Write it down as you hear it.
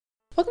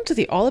Welcome to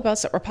the All About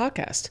Set Work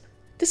podcast.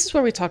 This is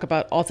where we talk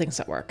about all things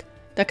set work.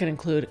 That can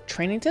include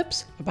training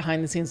tips, a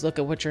behind-the-scenes look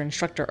at what your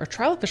instructor or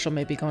trial official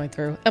may be going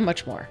through, and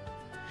much more.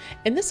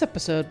 In this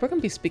episode, we're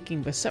going to be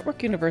speaking with Set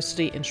Work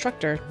University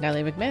instructor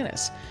Natalie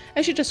McManus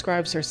as she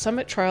describes her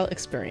summit trial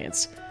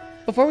experience.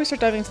 Before we start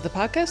diving into the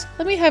podcast,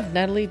 let me have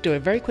Natalie do a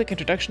very quick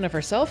introduction of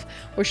herself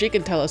where she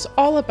can tell us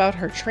all about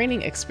her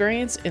training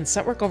experience in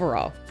set work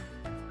overall.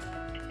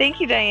 Thank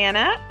you,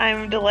 Diana.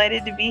 I'm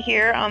delighted to be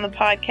here on the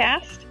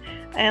podcast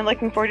and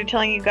looking forward to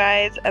telling you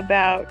guys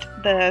about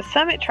the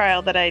summit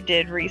trial that I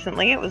did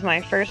recently. It was my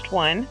first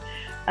one,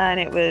 and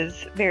it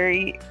was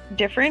very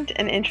different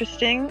and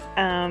interesting.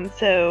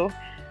 So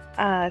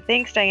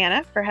thanks,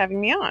 Diana, for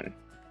having me on.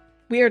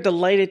 We are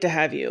delighted to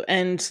have you.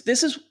 And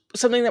this is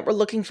something that we're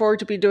looking forward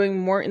to be doing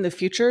more in the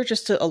future,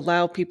 just to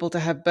allow people to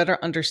have better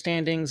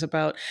understandings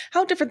about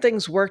how different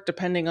things work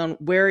depending on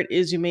where it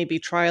is you may be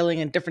trialing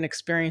and different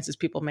experiences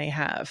people may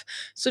have.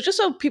 So just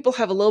so people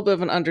have a little bit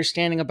of an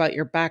understanding about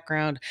your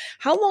background,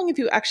 how long have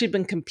you actually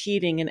been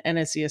competing in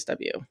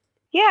NSCSW?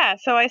 Yeah,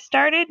 so I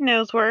started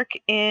nose work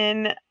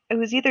it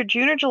was either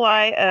June or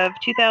July of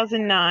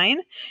 2009,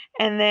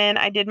 and then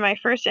I did my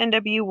first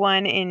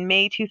NW1 in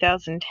May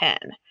 2010.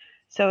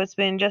 So it's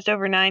been just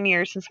over 9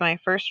 years since my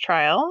first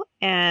trial,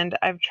 and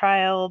I've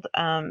trialed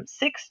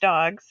 6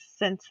 dogs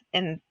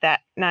in that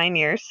 9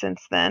 years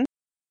since then.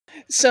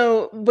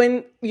 So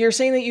when you're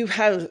saying that you've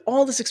had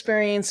all this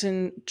experience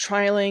in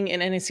trialing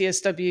in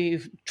NACSW,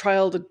 you've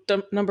trialed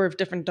a number of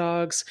different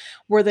dogs.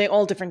 Were they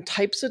all different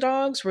types of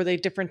dogs? Were they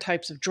different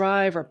types of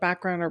drive or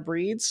background or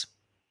breeds?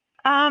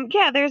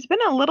 Yeah, there's been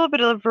a little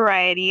bit of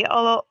variety,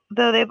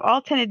 although they've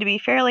all tended to be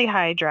fairly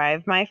high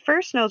drive. My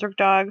first nosework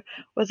dog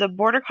was a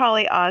Border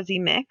Collie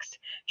Aussie mix.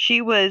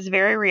 She was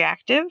very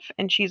reactive,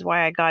 and she's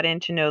why I got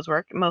into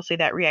nosework, mostly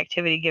that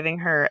reactivity giving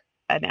her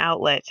an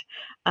outlet.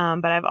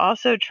 But I've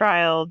also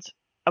trialed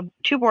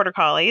 2 Border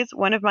Collies,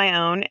 one of my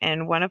own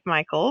and one of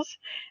Michael's,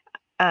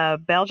 a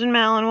Belgian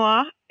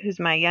Malinois, who's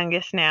my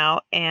youngest now,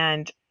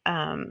 and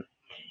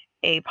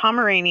a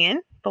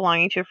Pomeranian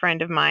belonging to a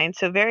friend of mine.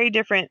 So very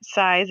different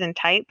size and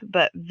type,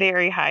 but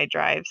very high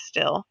drive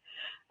still.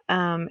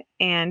 And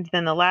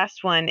then the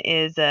last one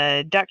is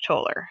a Duck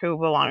Toller who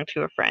belonged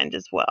to a friend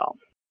as well.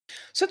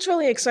 So it's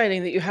really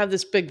exciting that you have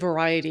this big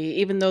variety,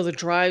 even though the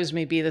drives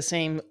may be the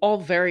same, all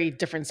very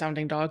different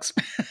sounding dogs.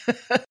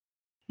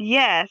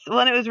 Yes. Well,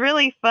 and it was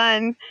really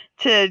fun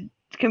to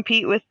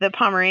compete with the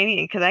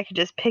Pomeranian because I could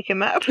just pick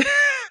him up, which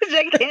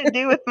I can't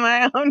do with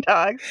my own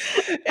dog.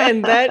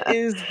 And that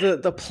is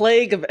the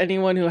plague of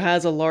anyone who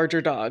has a larger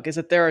dog, is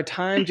that there are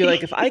times you're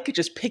like, if I could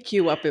just pick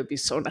you up, it would be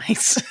so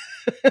nice.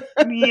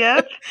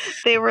 Yep.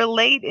 They were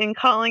late in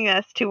calling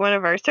us to one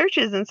of our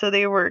searches, and so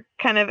they were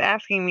kind of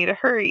asking me to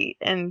hurry,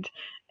 and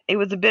it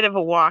was a bit of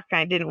a walk.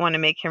 I didn't want to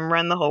make him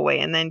run the whole way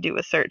and then do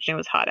a search, and it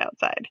was hot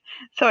outside.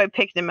 So I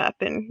picked him up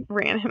and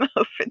ran him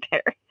over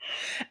there.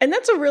 And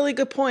that's a really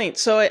good point.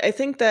 So I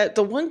think that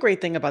the one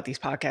great thing about these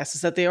podcasts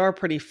is that they are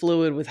pretty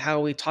fluid with how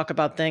we talk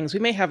about things.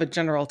 We may have a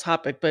general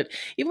topic, but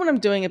even when I'm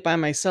doing it by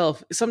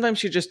myself,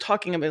 sometimes you're just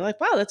talking and be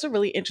like, wow, that's a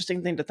really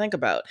interesting thing to think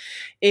about.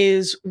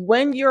 Is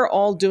when you're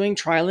all doing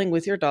trialing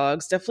with your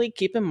dogs, definitely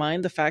keep in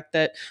mind the fact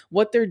that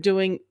what they're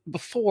doing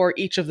before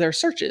each of their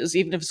searches,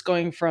 even if it's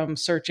going from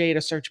search A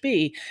to search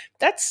B,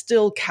 that's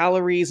still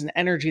calories and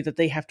energy that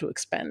they have to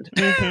expend.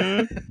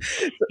 Mm-hmm.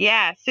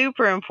 Yeah,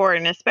 super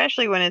important,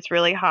 especially when it's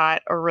really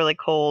hot or really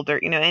cold or,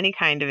 any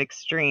kind of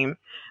extreme.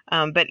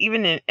 But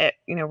even at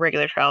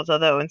regular trials,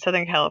 although in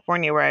Southern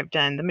California where I've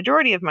done the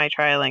majority of my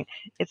trialing,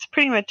 it's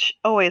pretty much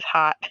always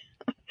hot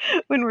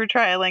when we're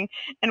trialing.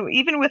 And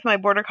even with my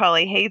Border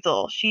Collie,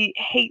 Hazel, she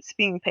hates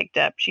being picked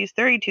up. She's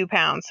 32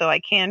 pounds, so I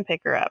can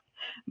pick her up.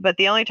 But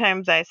the only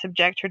times I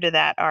subject her to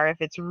that are if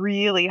it's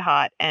really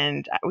hot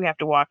and we have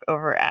to walk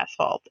over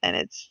asphalt, and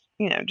it's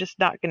just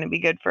not going to be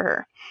good for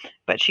her.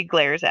 But she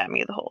glares at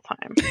me the whole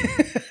time.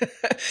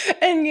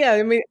 And yeah,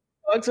 I mean,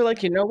 dogs are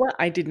like, you know what?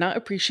 I did not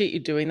appreciate you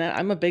doing that.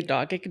 I'm a big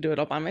dog. I can do it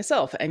all by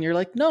myself. And you're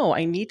like, no,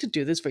 I need to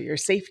do this for your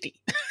safety.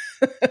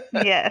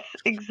 Yes,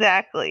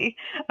 exactly.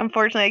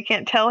 Unfortunately, I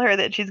can't tell her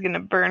that she's going to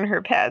burn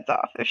her pads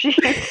off if she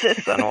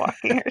insists on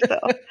walking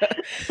herself.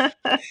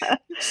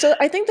 So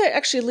I think that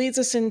actually leads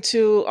us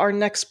into our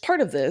next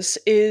part of this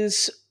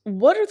is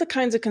what are the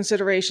kinds of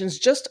considerations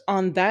just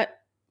on that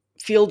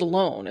field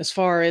alone, as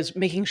far as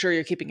making sure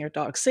you're keeping your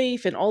dog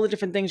safe and all the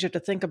different things you have to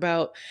think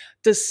about?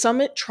 Does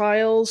summit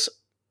trials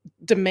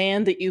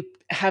demand that you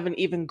have an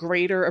even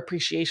greater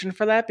appreciation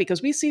for that?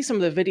 Because we see some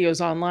of the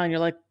videos online, you're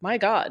like, my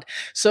God.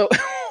 So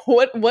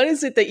what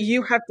is it that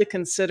you have to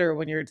consider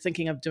when you're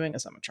thinking of doing a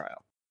summit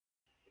trial?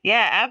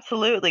 Yeah,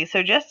 absolutely.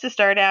 So just to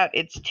start out,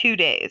 it's 2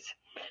 days.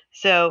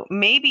 So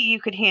maybe you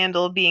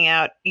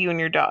and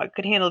your dog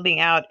could handle being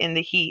out in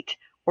the heat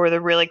or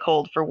the really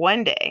cold for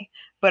 1 day,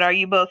 but are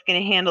you both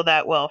going to handle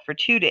that well for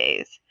 2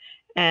 days?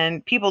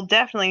 And people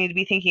definitely need to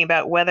be thinking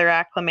about weather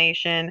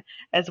acclimation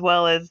as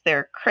well as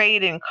their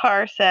crate and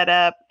car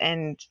setup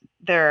and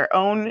their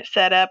own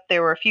setup.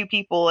 There were a few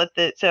people at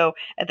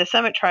the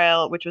summit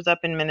trial, which was up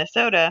in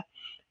Minnesota.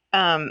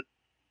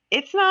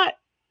 It's not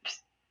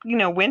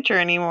winter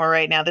anymore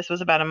right now. This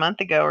was about a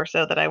month ago or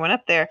so that I went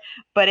up there,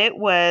 but it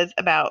was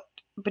about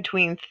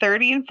between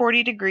 30 and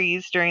 40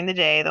 degrees during the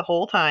day the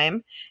whole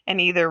time,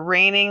 and either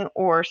raining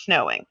or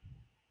snowing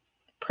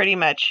pretty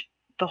much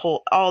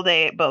all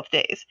day both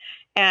days.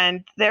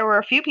 And there were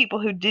a few people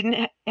who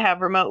didn't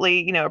have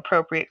remotely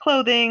appropriate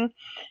clothing,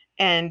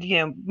 and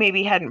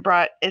maybe hadn't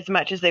brought as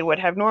much as they would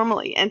have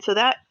normally, and so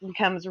that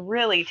becomes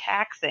really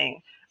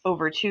taxing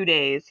over 2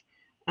 days.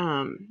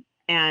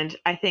 And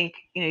I think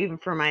even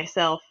for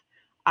myself,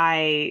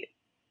 I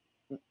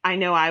I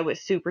know I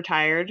was super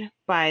tired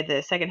by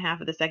the second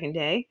half of the second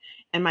day,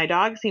 and my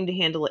dog seemed to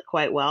handle it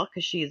quite well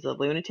because she's a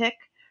lunatic.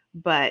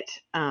 But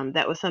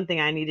that was something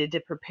I needed to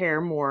prepare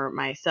more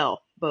myself,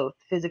 both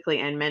physically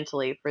and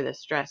mentally, for the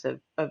stress of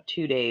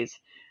 2 days.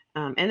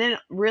 And then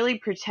really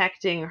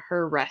protecting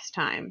her rest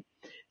time.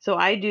 So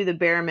I do the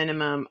bare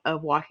minimum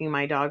of walking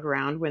my dog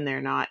around when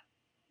they're not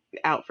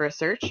out for a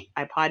search.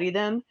 I potty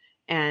them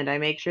and I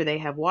make sure they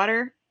have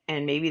water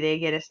and maybe they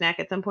get a snack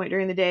at some point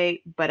during the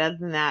day. But other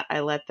than that, I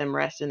let them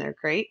rest in their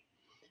crate.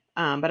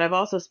 But I've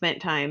also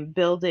spent time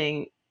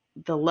building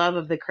the love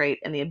of the crate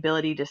and the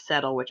ability to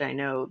settle, which I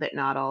know that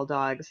not all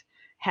dogs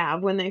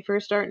have when they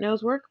first start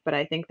nose work. But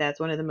I think that's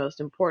one of the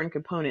most important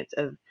components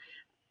of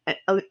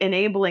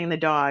enabling the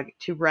dog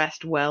to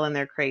rest well in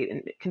their crate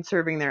and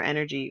conserving their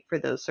energy for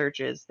those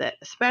searches that,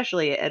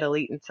 especially at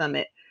Elite and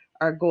Summit,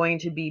 are going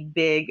to be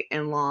big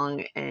and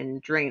long and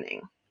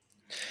draining.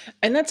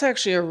 And that's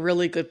actually a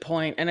really good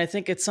point. And I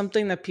think it's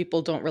something that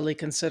people don't really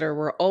consider.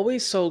 We're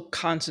always so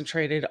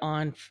concentrated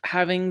on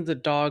having the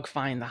dog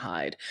find the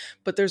hide,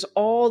 but there's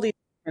all these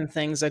different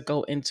things that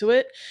go into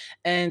it.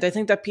 And I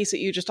think that piece that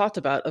you just talked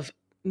about of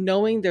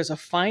knowing there's a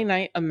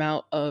finite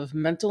amount of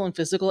mental and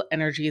physical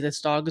energy this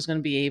dog is going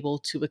to be able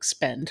to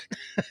expend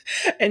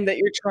and that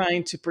you're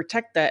trying to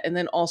protect that, and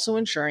then also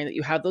ensuring that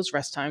you have those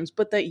rest times,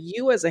 but that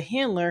you as a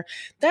handler,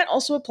 that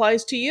also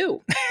applies to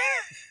you.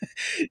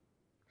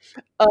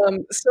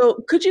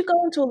 So could you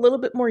go into a little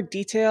bit more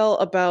detail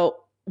about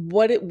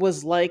what it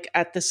was like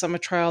at the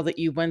Summit trial that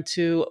you went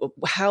to?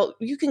 How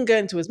you can get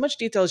into as much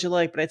detail as you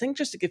like, but I think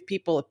just to give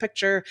people a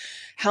picture,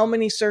 how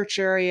many search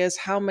areas,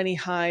 how many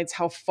hides,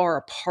 how far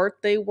apart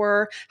they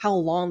were, how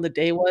long the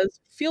day was.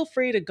 Feel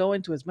free to go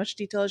into as much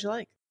detail as you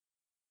like.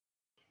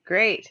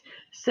 Great.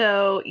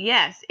 So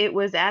yes, it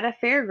was at a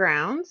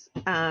fairgrounds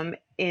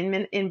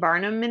in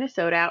Barnum,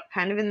 Minnesota, out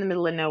kind of in the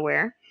middle of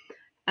nowhere.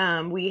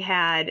 We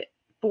had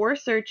 4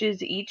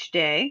 searches each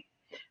day,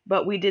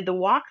 but we did the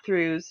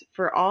walkthroughs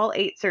for all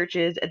 8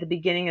 searches at the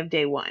beginning of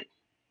day 1.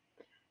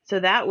 So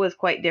that was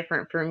quite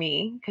different for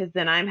me because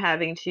then I'm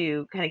having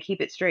to kind of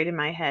keep it straight in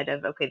my head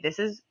of, okay, this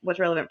is what's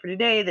relevant for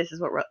today. This is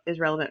what is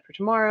relevant for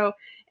tomorrow.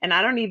 And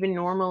I don't even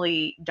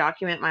normally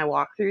document my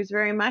walkthroughs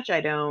very much.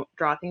 I don't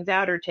draw things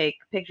out or take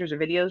pictures or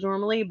videos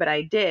normally, but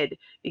I did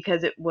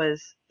because it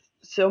was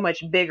so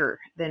much bigger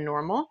than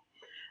normal.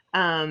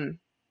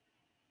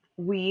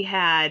 We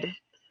had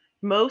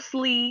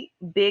mostly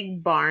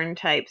big barn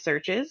type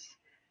searches.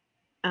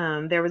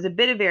 There was a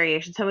bit of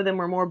variation. Some of them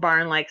were more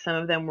barn-like. Some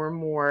of them were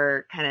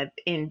more kind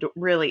of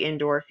really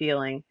indoor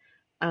feeling.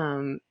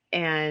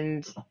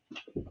 And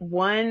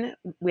one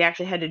we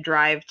actually had to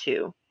drive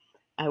to.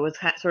 I was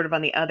sort of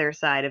on the other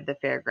side of the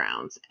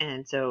fairgrounds,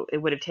 and so it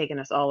would have taken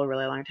us all a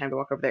really long time to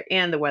walk over there.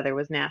 And the weather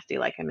was nasty,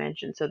 like I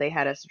mentioned, so they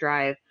had us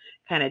drive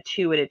kind of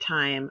 2 at a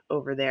time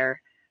over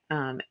there.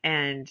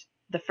 And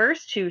the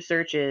first 2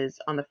 searches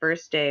on the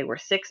first day were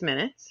 6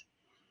 minutes,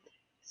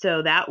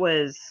 so that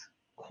was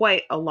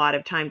quite a lot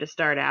of time to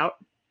start out.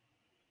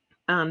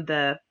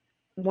 The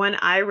one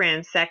I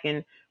ran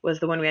second was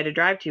the one we had to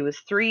drive to. It was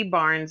 3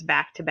 barns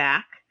back to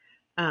back,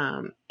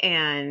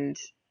 and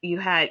you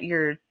had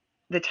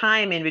the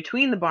time in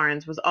between the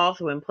barns was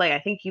also in play.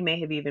 I think you may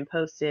have even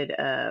posted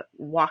a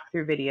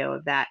walkthrough video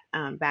of that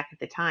back at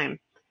the time.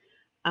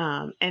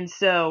 And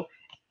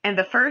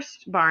the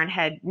first barn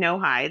had no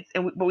hides,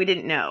 but we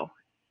didn't know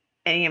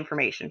any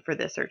information for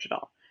this search at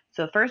all.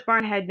 So the first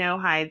barn had no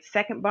hides,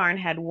 second barn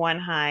had 1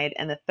 hide,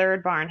 and the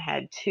third barn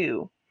had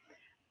 2.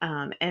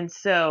 And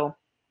so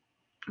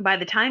by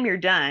the time you're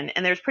done,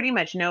 and there's pretty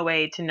much no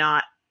way to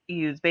not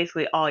use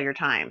basically all your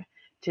time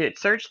to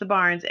search the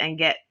barns and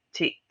get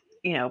to,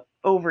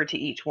 over to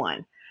each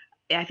one.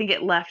 I think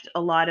it left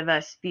a lot of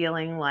us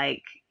feeling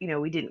like,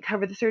 we didn't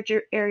cover the search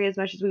area as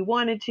much as we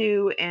wanted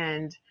to,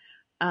 and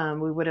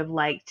we would have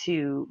liked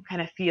to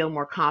kind of feel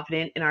more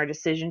confident in our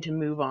decision to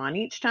move on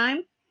each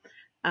time.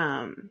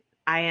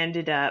 I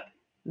ended up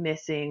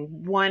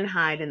missing 1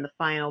 hide in the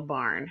final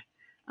barn,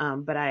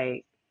 but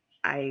I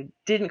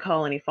didn't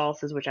call any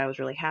falses, which I was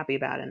really happy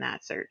about in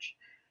that search.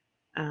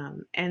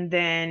 And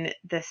then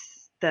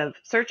the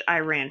search I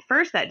ran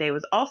first that day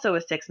was also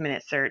a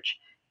 6-minute search.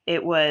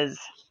 It was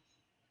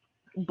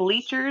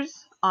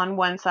bleachers on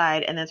one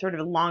side and then sort of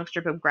a long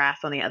strip of grass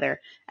on the other.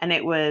 And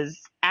it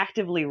was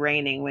actively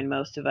raining when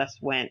most of us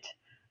went.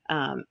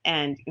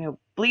 And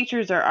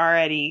bleachers are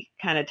already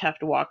kind of tough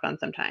to walk on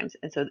sometimes.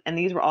 And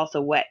these were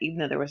also wet, even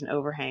though there was an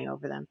overhang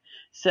over them.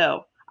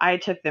 So I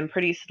took them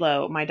pretty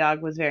slow. My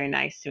dog was very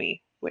nice to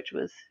me, which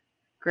was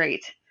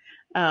great.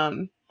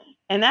 Um,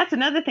 and that's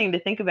another thing to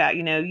think about.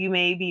 You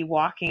may be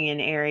walking in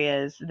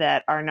areas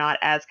that are not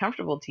as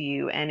comfortable to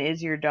you. And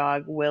is your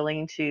dog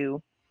willing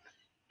to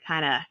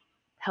kind of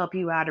help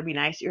you out or be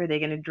nice? Or are they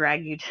going to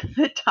drag you to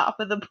the top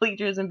of the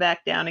bleachers and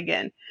back down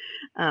again?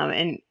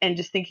 And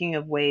just thinking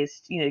of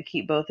ways, to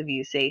keep both of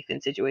you safe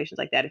in situations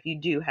like that if you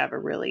do have a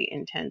really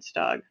intense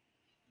dog.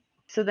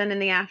 So then in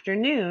the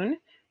afternoon,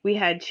 we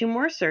had two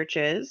more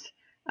searches.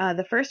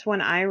 The first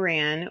one I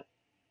ran,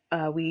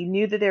 we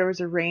knew that there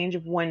was a range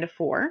of 1 to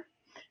 4,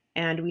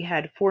 and we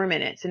had 4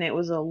 minutes, and it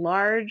was a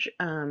large,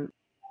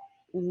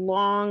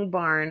 long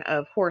barn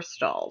of horse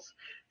stalls.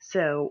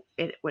 So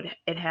it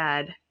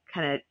had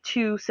kind of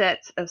 2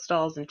 sets of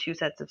stalls and 2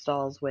 sets of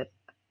stalls with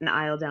an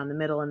aisle down the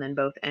middle, and then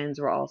both ends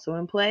were also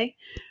in play.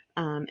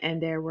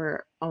 And there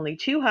were only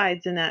 2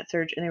 hides in that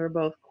search, and they were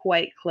both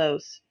quite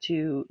close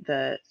to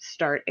the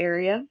start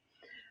area.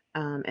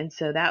 And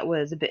so that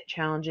was a bit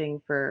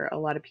challenging for a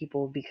lot of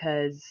people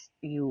because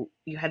you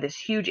had this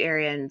huge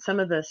area, and some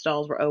of the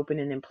stalls were open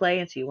and in play,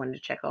 and so you wanted to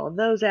check all of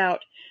those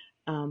out.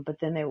 But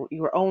then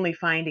you were only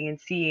finding and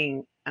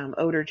seeing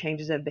odor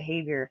changes of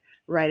behavior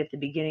right at the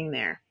beginning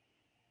there.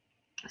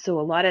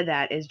 So a lot of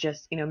that is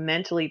just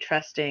mentally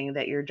trusting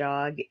that your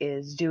dog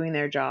is doing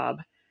their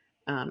job,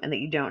 and that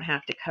you don't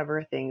have to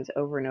cover things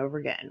over and over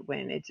again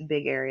when it's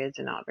big areas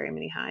and not very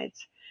many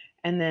hides.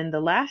 And then the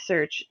last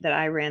search that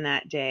I ran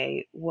that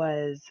day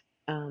was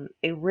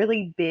a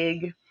really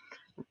big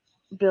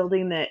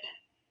building that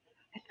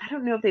I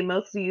don't know if they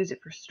mostly use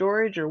it for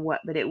storage or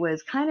what, but it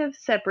was kind of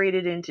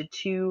separated into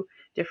 2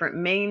 different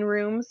main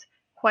rooms,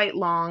 quite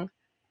long,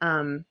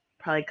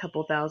 probably a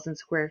couple thousand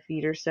square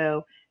feet or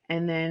so,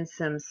 and then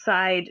some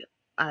side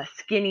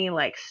skinny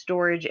like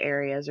storage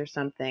areas or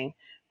something,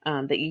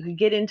 that you could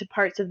get into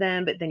parts of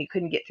them, but then you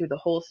couldn't get through the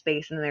whole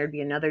space, and then there'd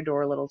be another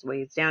door a little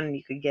ways down, and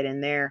you could get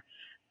in there.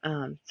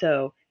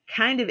 So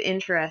kind of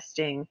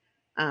interesting.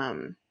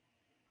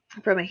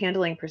 From a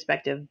handling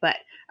perspective. But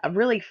a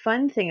really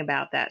fun thing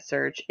about that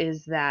search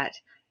is that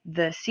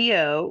the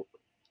CO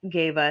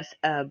gave us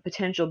a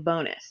potential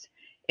bonus.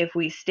 If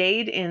we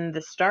stayed in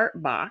the start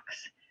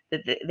box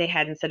that they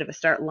had, instead of a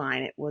start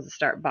line, it was a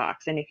start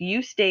box. And if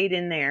you stayed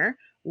in there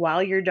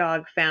while your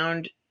dog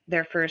found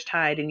their first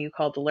hide and you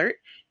called alert,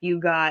 you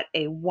got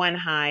a 1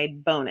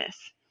 hide bonus,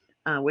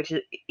 which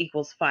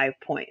equals 5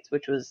 points,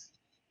 which was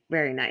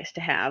very nice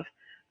to have.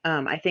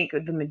 I think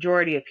the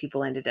majority of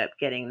people ended up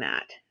getting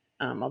that,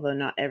 although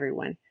not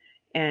everyone.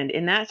 And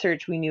in that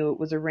search, we knew it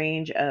was a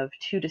range of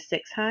 2 to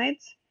 6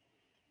 hides,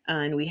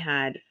 and we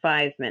had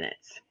 5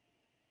 minutes.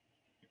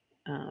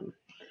 And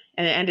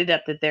it ended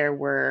up that there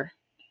were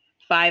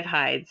 5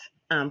 hides,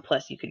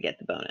 plus you could get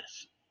the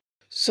bonus.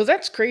 So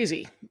that's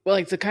crazy. Well,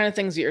 like the kind of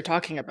things that you're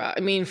talking about.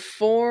 I mean,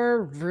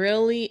 4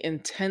 really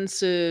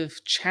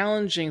intensive,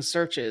 challenging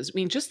searches. I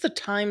mean, just the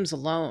times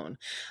alone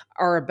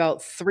are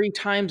about 3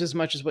 times as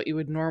much as what you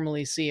would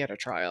normally see at a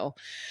trial.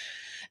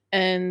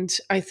 And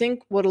I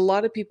think what a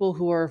lot of people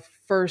who are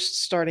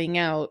first starting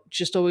out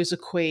just always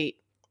equate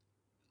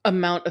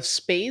amount of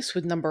space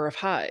with number of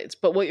hides.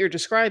 But what you're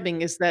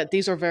describing is that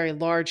these are very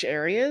large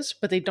areas,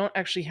 but they don't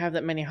actually have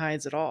that many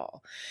hides at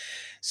all.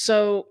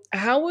 So,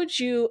 how would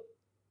you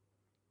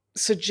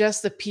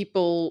suggest that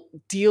people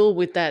deal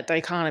with that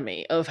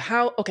dichotomy of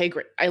how, okay,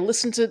 great, I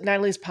listened to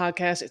Natalie's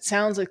podcast, it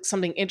sounds like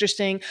something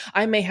interesting,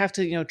 I may have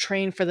to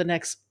train for the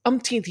next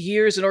umpteenth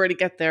years in order to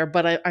get there,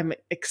 but I'm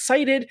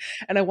excited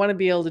and I want to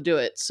be able to do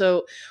it.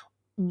 So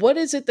what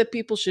is it that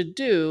people should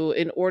do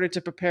in order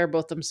to prepare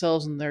both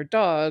themselves and their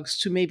dogs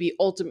to maybe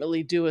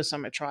ultimately do a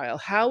summit trial?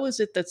 How is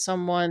it that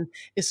someone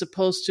is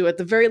supposed to, at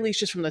the very least,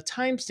 just from the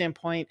time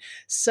standpoint,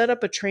 set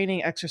up a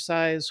training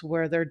exercise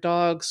where their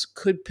dogs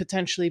could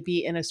potentially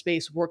be in a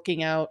space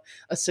working out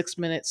a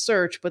 6-minute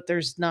search, but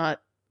there's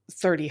not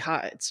 30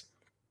 hides?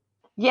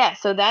 Yeah,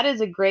 so that is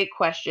a great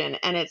question.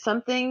 And it's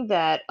something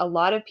that a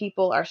lot of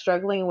people are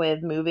struggling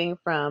with moving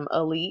from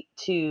elite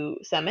to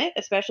summit,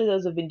 especially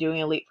those who've been doing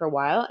elite for a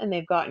while and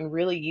they've gotten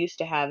really used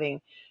to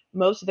having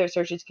most of their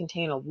searches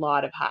contain a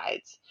lot of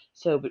hides.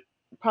 So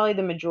probably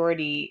the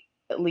majority,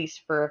 at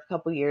least for a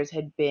couple years,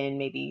 had been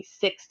maybe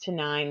 6 to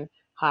 9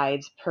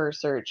 hides per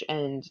search,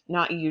 and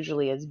not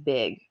usually as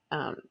big,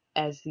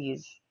 as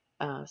these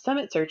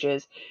summit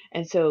searches.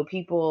 And so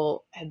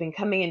people have been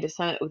coming into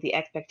summit with the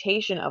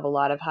expectation of a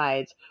lot of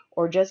hides,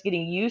 or just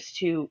getting used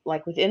to,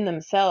 like within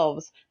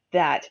themselves,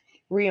 that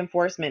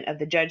reinforcement of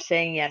the judge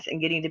saying yes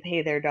and getting to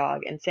pay their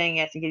dog, and saying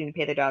yes and getting to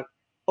pay their dog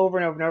over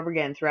and over and over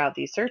again throughout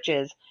these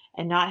searches,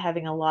 and not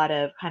having a lot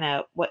of kind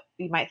of what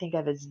you might think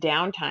of as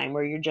downtime,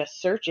 where you're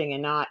just searching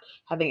and not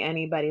having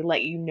anybody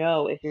let you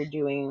know if you're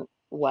doing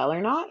well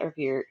or not, or if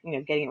you're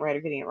getting it right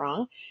or getting it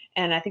wrong.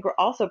 And I think we're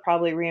also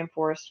probably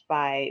reinforced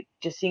by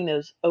just seeing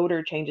those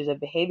odor changes of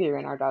behavior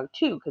in our dog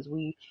too, because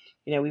we've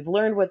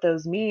learned what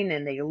those mean,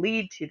 and they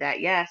lead to that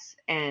yes.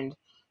 And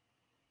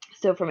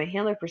so from a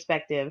handler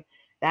perspective,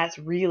 that's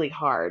really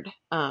hard,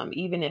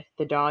 even if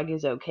the dog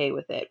is okay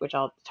with it, which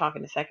I'll talk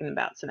in a second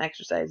about some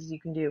exercises you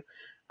can do.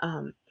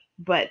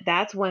 But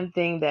that's one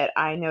thing that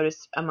I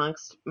noticed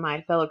amongst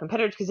my fellow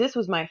competitors, because this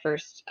was my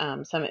first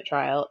summit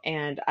trial.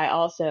 And I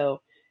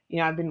also,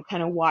 I've been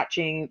kind of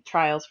watching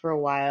trials for a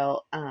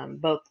while,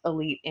 both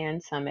elite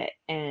and summit,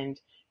 and,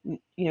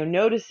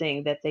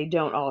 noticing that they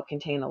don't all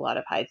contain a lot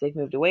of hides. They've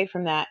moved away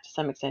from that to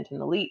some extent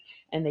in elite,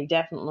 and they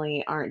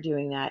definitely aren't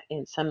doing that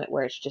in summit,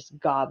 where it's just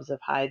gobs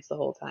of hides the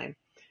whole time.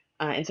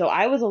 And so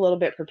I was a little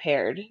bit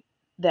prepared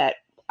that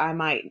I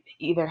might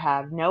either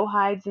have no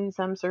hides in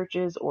some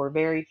searches or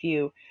very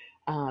few.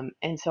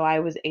 And so I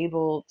was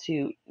able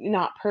to,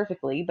 not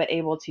perfectly, but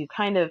able to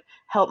kind of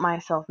help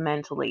myself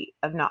mentally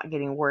of not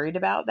getting worried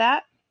about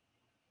that.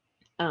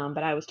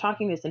 But I was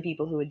talking to some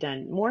people who had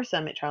done more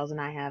summit trials than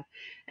I have,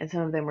 and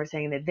some of them were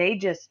saying that they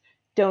just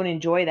don't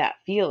enjoy that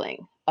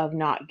feeling of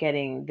not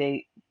getting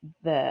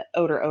the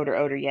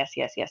odor, yes,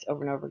 yes, yes,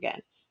 over and over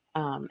again.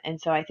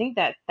 And so I think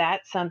that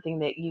that's something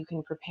that you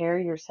can prepare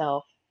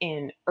yourself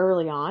in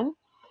early on,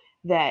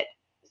 that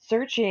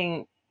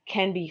searching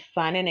can be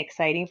fun and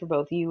exciting for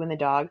both you and the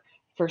dog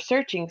for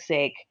searching's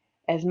sake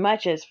as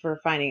much as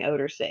for finding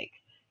odor's sake.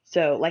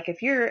 So, like,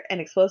 if you're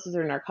an explosives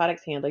or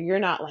narcotics handler, you're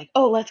not like,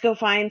 oh, let's go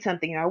find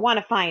something. I want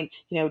to find,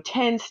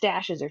 10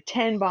 stashes or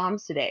 10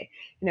 bombs today.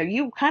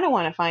 You kind of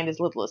want to find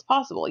as little as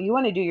possible. You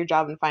want to do your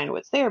job and find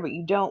what's there, but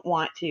you don't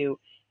want to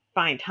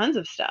find tons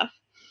of stuff.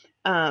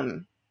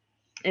 And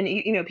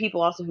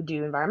people also who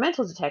do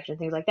environmental detection,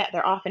 things like that,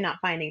 they're often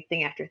not finding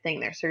thing after thing.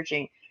 They're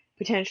searching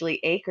potentially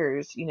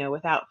acres,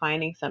 without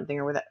finding something,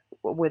 or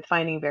with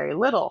finding very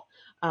little.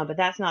 But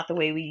that's not the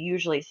way we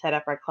usually set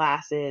up our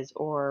classes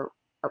or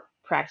our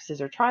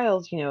practices or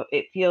trials.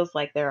 It feels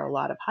like there are a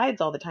lot of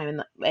hides all the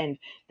time, and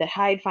that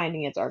hide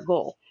finding is our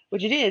goal,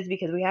 which it is,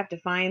 because we have to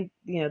find,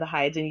 the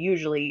hides, and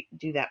usually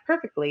do that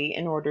perfectly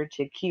in order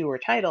to cue or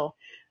title.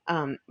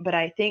 But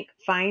I think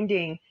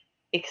finding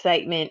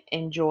excitement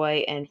and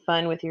joy and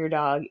fun with your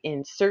dog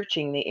in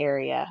searching the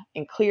area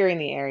and clearing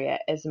the area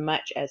as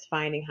much as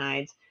finding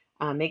hides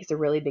makes a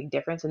really big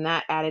difference. And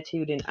that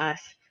attitude in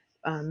us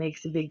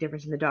makes a big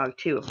difference in the dog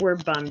too. If we're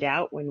bummed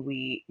out when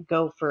we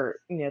go for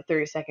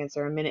 30 seconds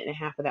or a minute and a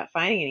half without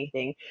finding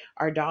anything,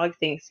 our dog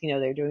thinks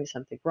they're doing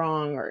something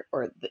wrong,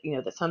 or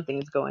that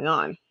something's going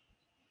on.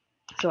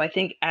 So I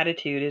think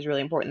attitude is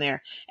really important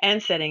there,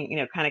 and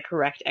setting, kind of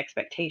correct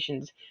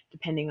expectations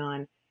depending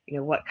on,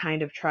 what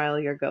kind of trial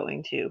you're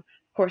going to.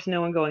 Of course,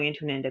 no one going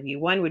into an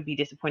NW1 would be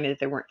disappointed if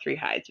there weren't 3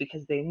 hides,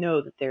 because they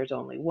know that there's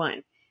only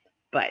one.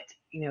 But,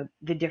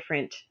 the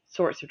different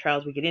sorts of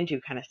trials we get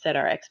into kind of set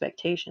our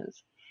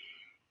expectations.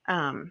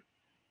 And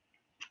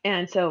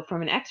so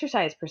from an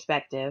exercise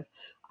perspective,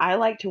 I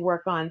like to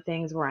work on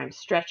things where I'm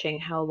stretching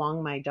how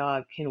long my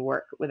dog can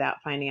work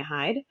without finding a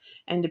hide.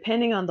 And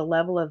depending on the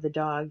level of the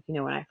dog,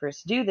 when I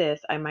first do this,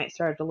 I might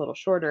start a little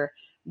shorter.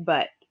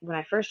 But when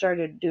I first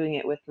started doing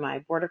it with my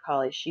border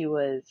collie,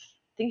 I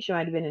think she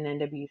might have been in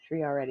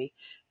NW3 already.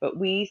 But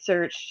we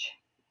searched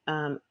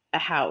a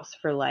house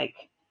for like,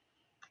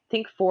 I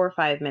think 4 or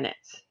 5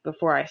 minutes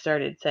before I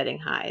started setting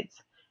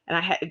hides. And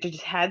I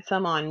just had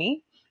some on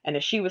me. And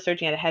as she was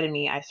searching it ahead of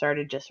me, I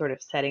started just sort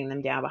of setting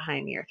them down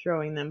behind me or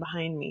throwing them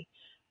behind me.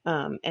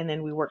 And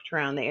then we worked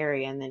around the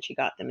area, and then she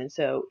got them. And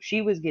so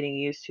she was getting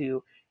used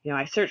to,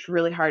 I searched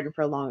really hard and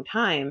for a long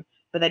time,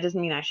 but that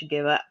doesn't mean I should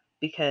give up,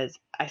 because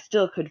I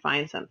still could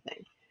find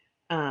something.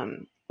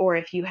 Or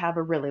if you have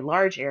a really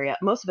large area,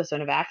 most of us don't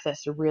have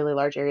access to really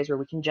large areas where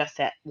we can just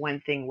set one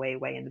thing way,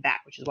 way in the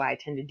back, which is why I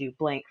tend to do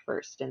blank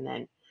first and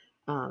then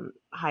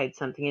hide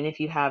something. And if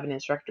you have an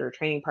instructor or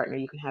training partner,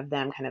 you can have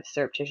them kind of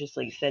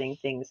surreptitiously setting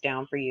things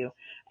down for you.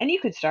 And you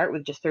could start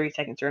with just 30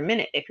 seconds or a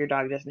minute if your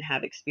dog doesn't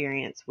have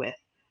experience with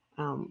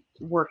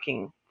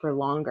working for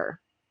longer.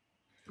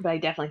 But I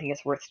definitely think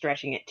it's worth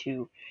stretching it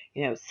to,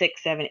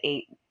 6, 7,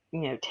 8,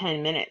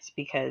 10 minutes,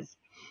 because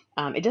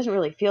it doesn't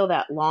really feel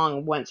that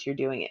long once you're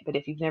doing it. But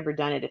if you've never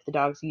done it, if the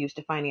dog's used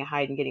to finding a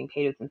hide and getting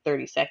paid within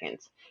 30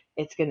 seconds,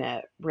 it's going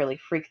to really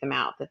freak them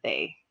out that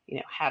they,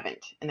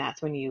 haven't. And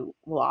that's when you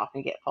will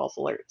often get false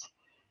alerts.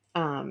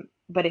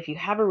 But if you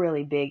have a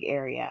really big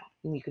area,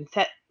 and you can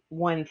set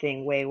one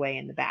thing way, way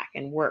in the back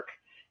and work,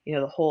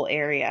 the whole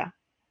area,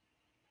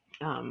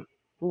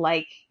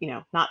 like,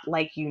 not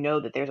like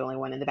that there's only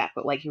one in the back,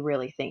 but like you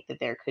really think that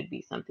there could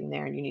be something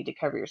there, and you need to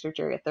cover your search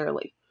area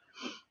thoroughly.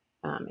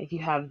 If you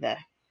have the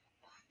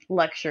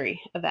luxury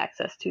of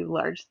access to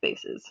large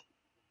spaces.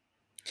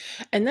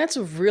 And that's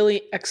a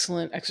really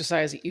excellent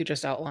exercise that you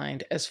just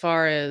outlined, as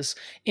far as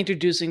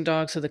introducing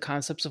dogs to the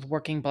concepts of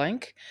working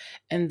blank,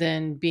 and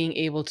then being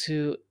able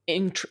to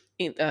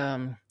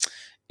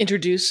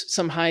introduce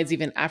some hides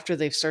even after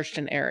they've searched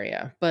an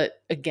area. But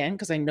again,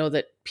 because I know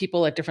that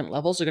people at different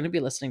levels are going to be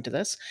listening to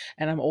this,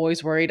 and I'm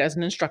always worried as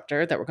an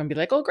instructor that we're going to be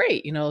like, oh,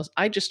 great,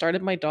 I just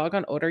started my dog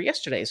on odor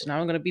yesterday, so now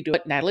I'm going to be doing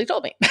what Natalie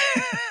told me.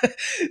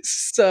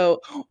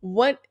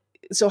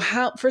 So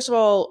how, first of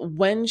all,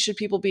 when should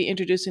people be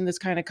introducing this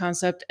kind of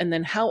concept? And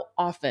then how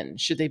often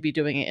should they be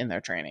doing it in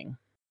their training?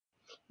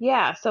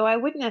 Yeah, so I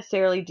wouldn't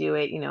necessarily do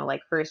it,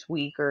 like first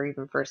week or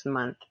even first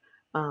month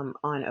on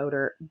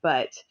odor,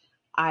 but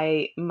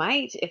I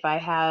might, if I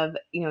have,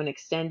 an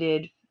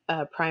extended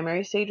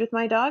primary stage with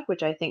my dog,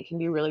 which I think can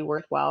be really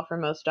worthwhile for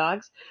most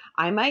dogs.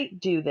 I might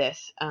do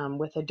this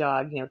with a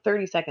dog,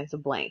 30 seconds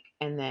of blank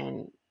and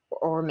then,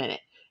 or a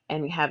minute,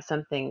 and have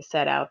something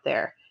set out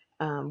there.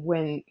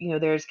 When,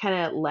 there's kind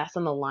of less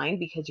on the line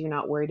because you're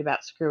not worried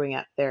about screwing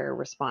up their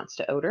response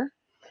to odor.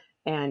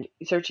 And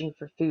searching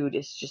for food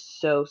is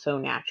just so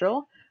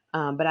natural.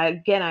 But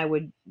I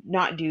would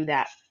not do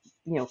that,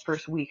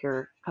 first week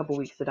or couple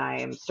weeks that I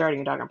am starting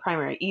a dog on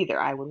primary either.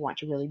 I would want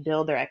to really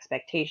build their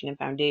expectation and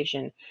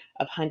foundation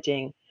of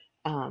hunting,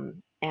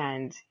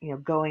 and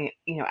going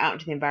out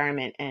into the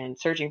environment and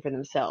searching for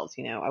themselves.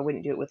 I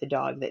wouldn't do it with a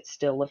dog that's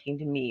still looking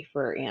to me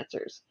for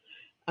answers.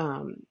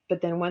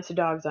 But then once a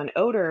dog's on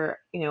odor,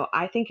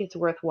 I think it's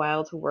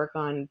worthwhile to work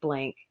on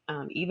blank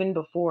even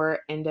before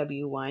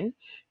NW1,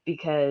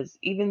 because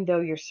even though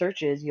your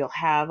searches, you'll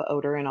have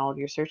odor in all of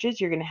your searches,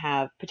 you're going to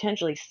have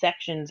potentially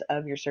sections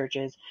of your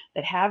searches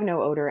that have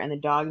no odor, and the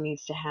dog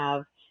needs to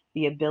have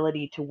the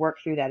ability to work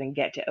through that and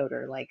get to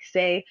odor. Like,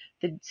 say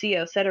the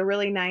CO set a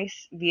really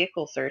nice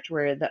vehicle search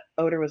where the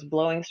odor was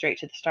blowing straight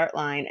to the start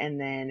line,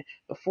 and then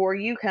before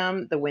you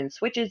come, the wind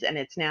switches and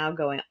it's now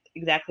going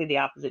exactly the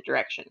opposite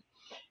direction.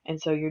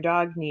 And so your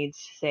dog needs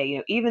to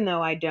say, even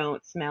though I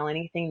don't smell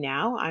anything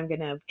now, I'm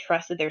going to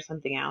trust that there's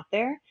something out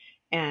there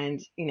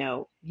and,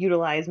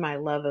 utilize my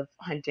love of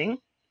hunting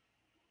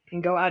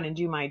and go out and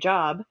do my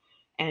job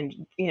and,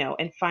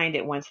 and find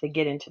it once they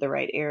get into the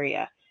right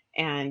area.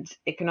 And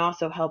it can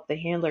also help the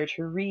handler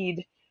to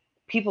read.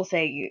 People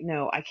say,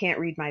 I can't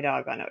read my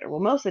dog on odor. Well,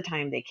 most of the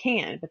time they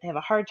can, but they have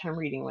a hard time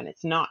reading when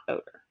it's not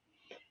odor.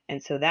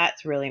 And so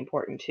that's really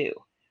important too.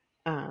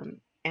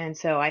 And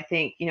so I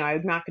think,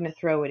 I'm not going to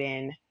throw it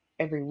in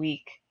every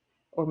week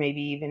or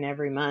maybe even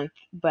every month,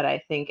 but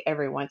I think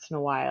every once in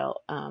a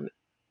while,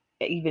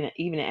 even at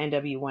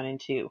NW1 and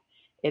 2,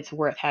 it's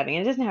worth having.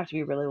 And it doesn't have to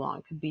be really long.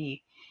 It could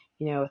be,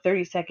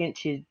 30 second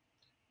to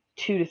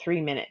 2 to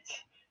 3 minutes,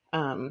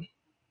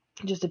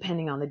 just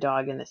depending on the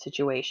dog and the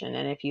situation.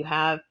 And if you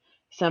have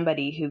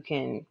somebody who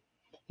can,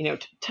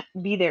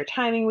 be there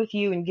timing with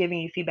you and giving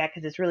you feedback,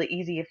 because it's really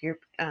easy if you're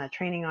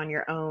training on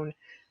your own,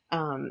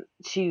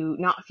 to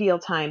not feel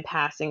time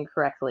passing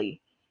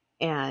correctly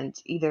and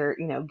either,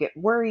 get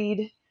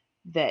worried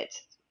that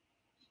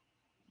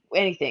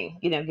anything,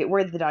 get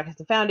worried that the dog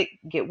hasn't found it,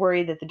 get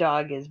worried that the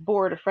dog is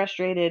bored or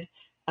frustrated.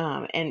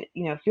 And,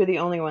 if you're the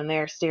only one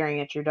there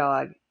staring at your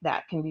dog,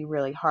 that can be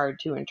really hard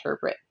to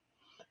interpret.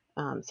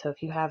 So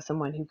if you have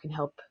someone who can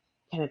help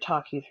kind of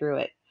talk you through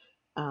it,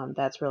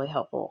 that's really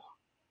helpful.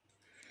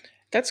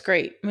 That's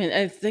great. I mean,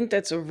 I think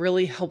that's a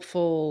really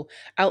helpful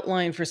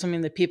outline for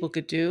something that people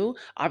could do.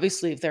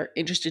 Obviously, if they're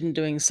interested in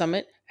doing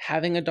Summit,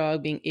 having a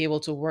dog being able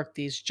to work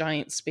these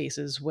giant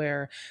spaces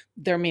where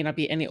there may not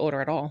be any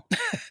odor at all,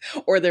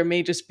 or there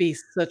may just be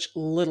such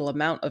little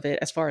amount of it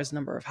as far as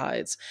number of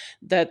hides,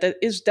 that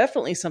is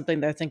definitely something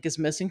that I think is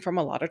missing from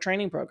a lot of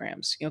training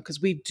programs,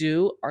 because we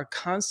are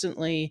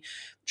constantly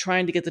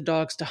trying to get the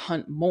dogs to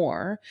hunt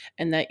more.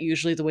 And that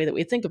usually the way that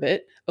we think of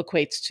it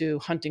equates to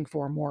hunting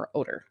for more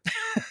odor.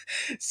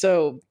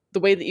 So the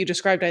way that you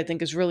described it, I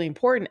think, is really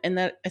important. And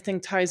that, I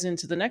think, ties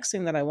into the next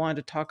thing that I wanted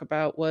to talk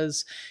about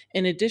was,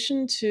 in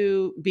addition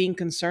to being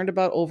concerned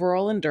about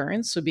overall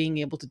endurance, so being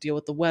able to deal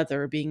with the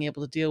weather, being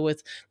able to deal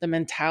with the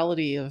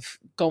mentality of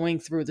going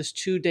through this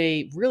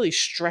 2-day really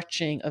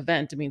stretching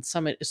event. I mean,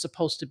 Summit is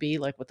supposed to be,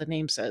 like what the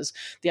name says,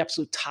 the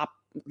absolute top,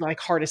 like,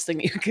 hardest thing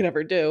you could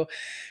ever do.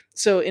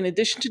 So in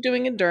addition to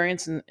doing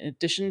endurance, and in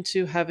addition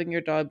to having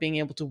your dog being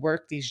able to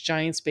work these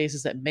giant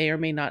spaces that may or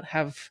may not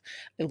have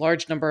a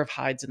large number of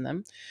hides in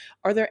them,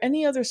 are there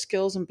any other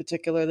skills in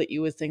particular that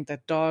you would think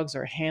that dogs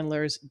or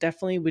handlers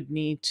definitely would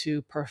need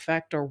to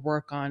perfect or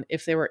work on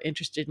if they were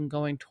interested in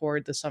going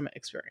toward the Summit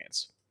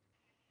experience?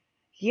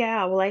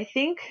 Yeah, well, I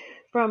think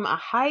from a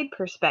hide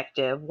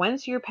perspective,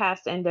 once you're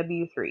past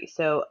NW3,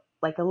 so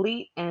like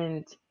elite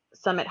and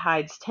summit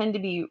hides tend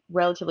to be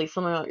relatively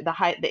similar.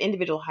 The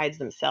individual hides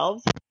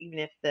themselves, even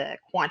if the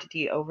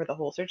quantity over the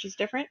whole search is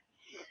different.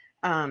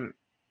 Um,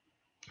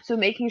 so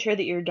making sure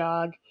that your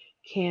dog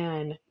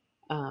can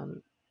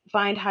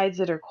find hides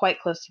that are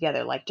quite close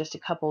together, like just a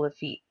couple of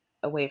feet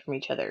away from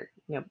each other,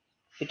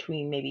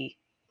 between maybe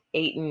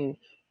 8 and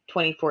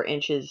 24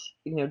 inches.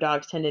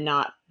 Dogs tend to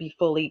not be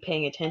fully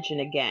paying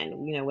attention again,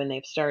 when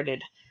they've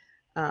started,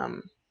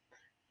 um,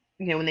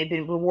 when they've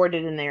been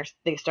rewarded and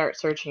they start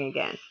searching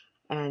again.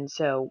 And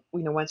so,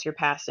 once you're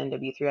past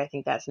NW3, I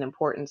think that's an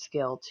important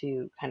skill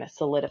to kind of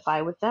solidify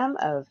with them,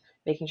 of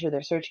making sure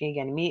they're searching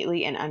again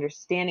immediately and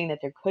understanding that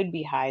there could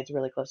be hides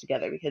really close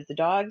together, because the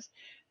dogs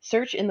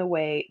search in the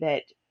way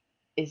that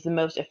is the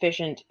most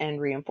efficient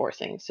and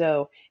reinforcing.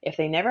 So if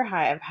they never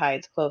have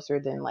hides closer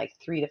than like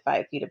 3 to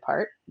 5 feet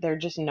apart, they're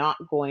just not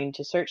going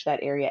to search that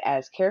area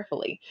as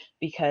carefully,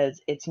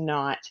 because it's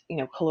not,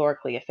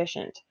 calorically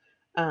efficient.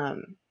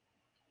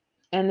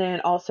 And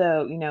then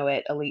also,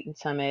 at Elite and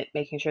Summit,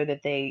 making sure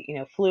that they,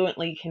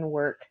 fluently can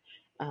work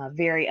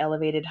very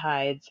elevated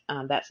hides.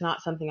 That's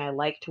not something I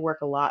like to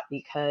work a lot,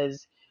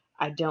 because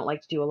I don't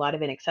like to do a lot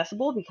of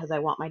inaccessible, because I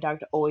want my dog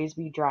to always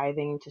be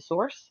driving to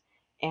source.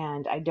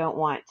 And I don't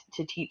want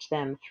to teach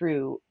them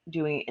through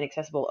doing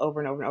inaccessible over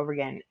and over and over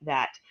again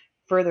that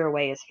further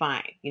away is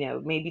fine.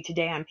 Maybe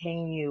today I'm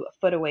paying you a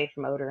foot away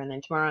from odor, and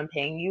then tomorrow I'm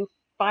paying you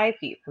 5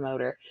 feet from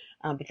odor.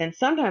 But then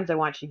sometimes I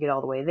want you to get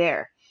all the way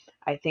there.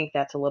 I think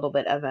that's a little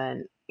bit of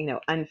an,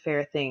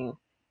 unfair thing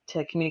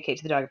to communicate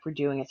to the dog if we're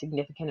doing a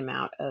significant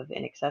amount of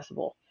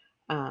inaccessible,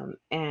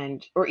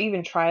 or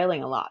even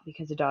trialing a lot,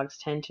 because the dogs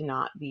tend to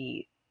not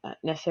be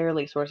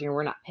necessarily sourcing, or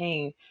we're not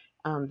paying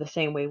the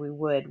same way we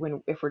would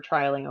if we're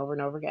trialing over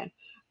and over again.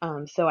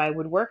 So I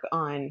would work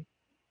on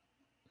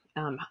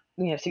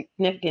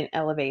significant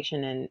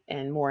elevation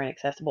and more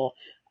inaccessible,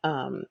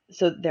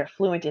 so they're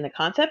fluent in the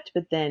concept,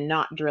 but then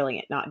not drilling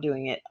it, not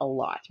doing it a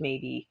lot,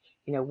 maybe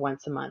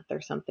once a month or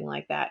something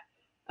like that.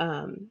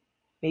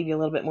 Maybe a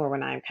little bit more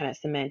when I'm kind of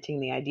cementing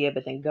the idea,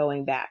 but then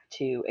going back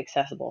to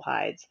accessible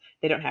hides.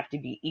 They don't have to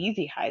be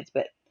easy hides,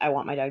 but I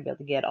want my dog to be able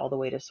to get all the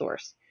way to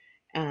source.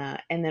 And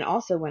then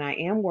also when I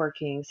am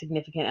working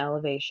significant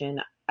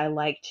elevation, I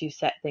like to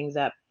set things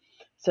up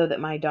so that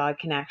my dog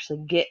can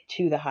actually get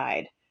to the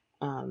hide.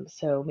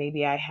 So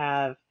maybe I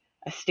have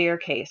a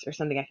staircase or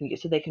something I can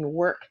use so they can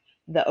work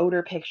the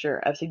odor picture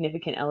of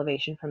significant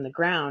elevation from the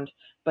ground,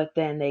 but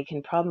then they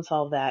can problem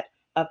solve that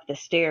up the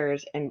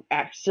stairs and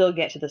still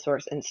get to the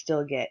source and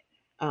still get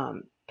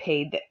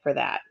paid for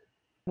that.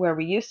 Where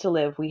we used to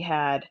live, we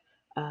had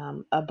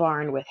a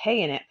barn with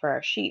hay in it for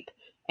our sheep,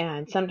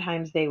 and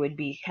sometimes they would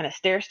be kind of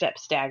stair step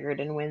staggered,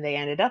 and when they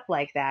ended up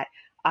like that,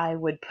 I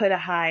would put a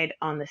hide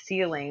on the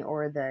ceiling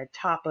or the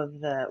top of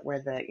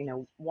where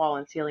the wall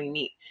and ceiling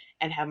meet,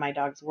 and have my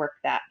dogs work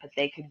that, but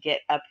they could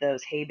get up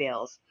those hay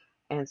bales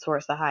and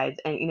source the hides.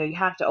 And you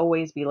have to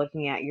always be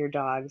looking at your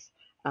dog's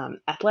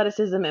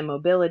athleticism and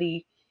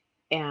mobility,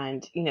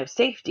 and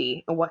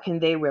safety, and what can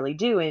they really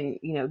do, and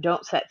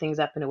don't set things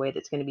up in a way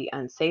that's going to be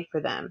unsafe for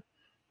them.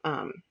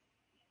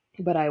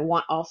 But I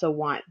also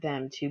want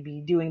them to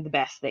be doing the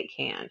best they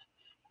can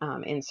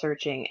in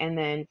searching. And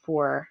then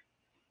for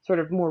sort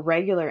of more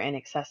regular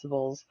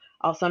inaccessibles,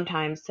 I'll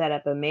sometimes set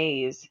up a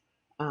maze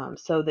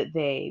so that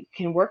they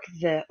can work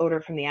the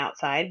odor from the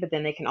outside, but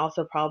then they can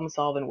also problem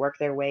solve and work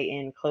their way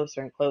in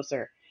closer and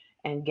closer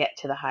and get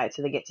to the hide,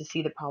 so they get to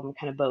see the problem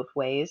kind of both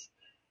ways.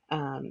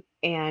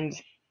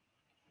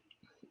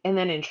 And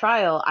then in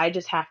trial, I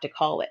just have to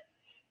call it.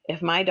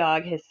 If my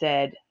dog has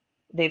said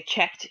they've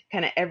checked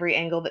kind of every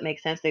angle that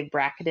makes sense, they've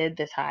bracketed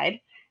this hide,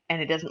 and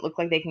it doesn't look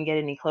like they can get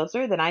any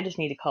closer, then I just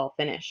need to call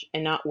finish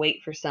and not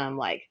wait for some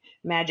like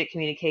magic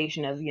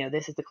communication of,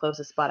 this is the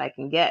closest spot I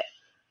can get.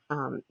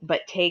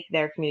 But take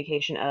their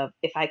communication of,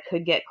 if I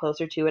could get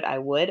closer to it, I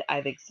would.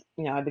 I've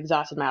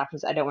exhausted my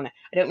options. I don't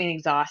mean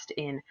exhaust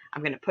in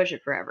I'm going to push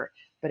it forever,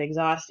 but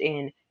exhaust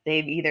in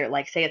they've either,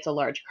 like, say it's a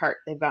large cart,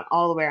 they've gone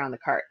all the way around the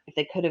cart. If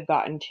they could have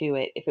gotten to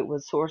it, if it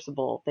was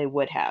sourceable, they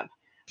would have,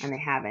 and they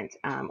haven't.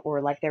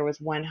 Or like there was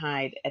one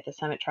hide at the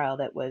Summit trial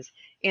that was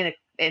in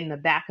the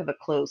back of a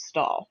closed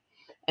stall,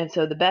 and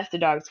so the best the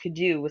dogs could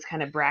do was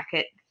kind of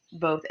bracket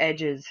both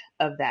edges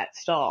of that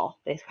stall.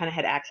 They kind of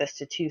had access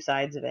to two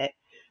sides of it.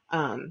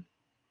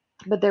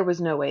 But there was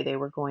no way they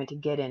were going to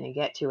get in and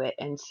get to it.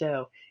 And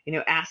so,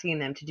 asking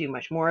them to do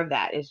much more of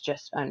that is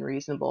just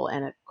unreasonable,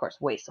 and of course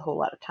wastes a whole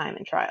lot of time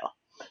in trial.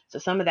 So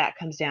some of that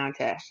comes down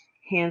to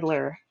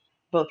handler,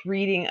 both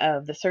reading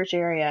of the search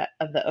area,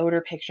 of the odor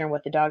picture and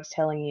what the dog's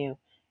telling you,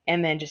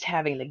 and then just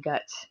having the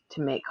guts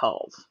to make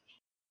calls.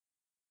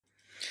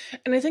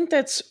 And I think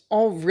that's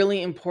all really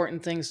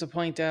important things to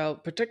point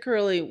out,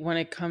 particularly when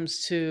it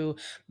comes to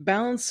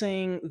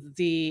balancing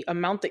the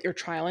amount that you're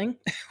trialing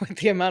with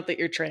the amount that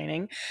you're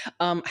training,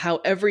 how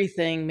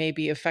everything may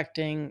be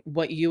affecting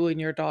what you and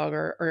your dog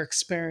are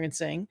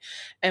experiencing,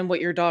 and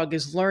what your dog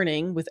is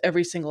learning with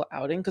every single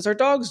outing. Because our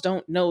dogs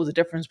don't know the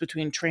difference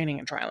between training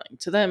and trialing.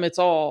 To them, it's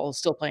all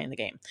still playing the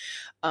game.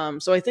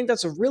 So I think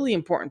that's a really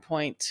important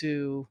point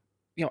to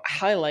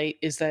highlight,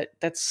 is that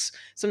that's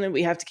something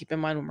we have to keep in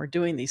mind when we're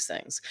doing these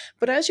things.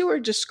 But as you were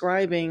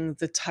describing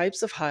the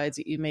types of hides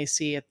that you may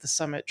see at the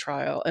Summit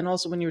trial, and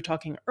also when you were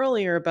talking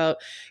earlier about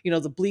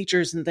the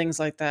bleachers and things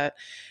like that,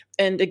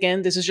 and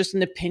again, this is just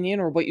an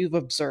opinion or what you've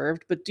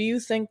observed, but do you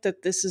think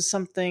that this is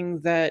something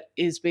that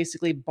is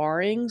basically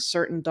barring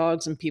certain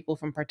dogs and people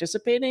from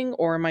participating,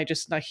 or am I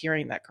just not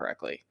hearing that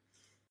correctly?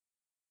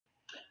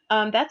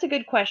 That's a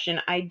good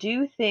question. I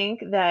do think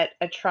that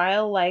a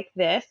trial like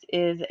this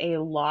is a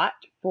lot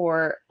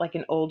for like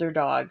an older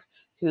dog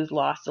who's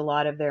lost a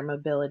lot of their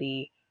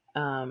mobility,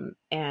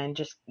 and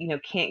just,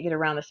 can't get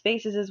around the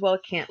spaces as well,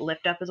 can't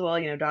lift up as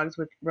well, dogs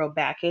with real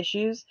back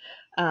issues.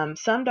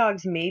 Some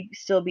dogs may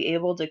still be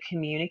able to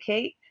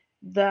communicate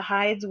the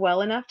hides well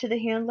enough to the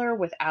handler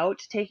without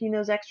taking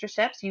those extra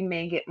steps. You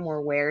may get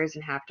more wears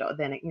and have to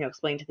then,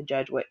 explain to the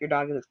judge what your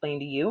dog has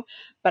explained to you.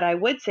 But I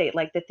would say,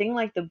 like, the thing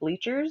like the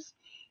bleachers,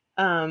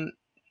 um,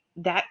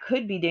 that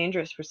could be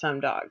dangerous for some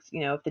dogs.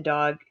 If the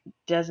dog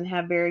doesn't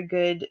have very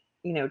good,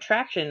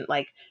 traction.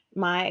 Like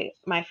my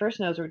first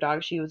nosework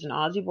dog, she was an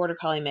Aussie Border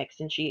Collie mix,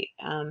 and she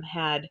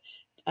had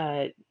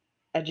a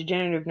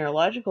degenerative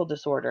neurological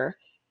disorder,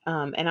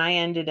 and I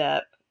ended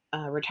up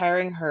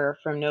retiring her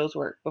from nose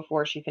work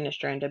before she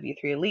finished her NW3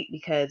 Elite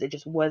because it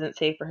just wasn't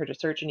safe for her to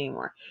search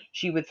anymore.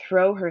 She would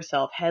throw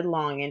herself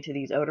headlong into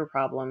these odor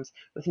problems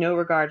with no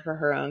regard for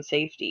her own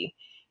safety.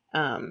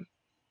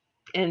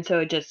 And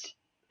so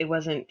it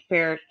wasn't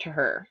fair to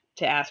her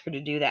to ask her to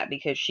do that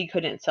because she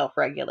couldn't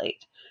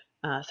self-regulate.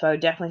 So I would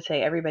definitely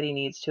say everybody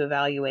needs to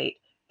evaluate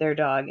their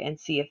dog and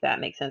see if that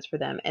makes sense for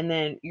them. And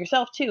then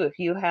yourself too, if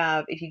you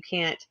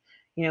can't,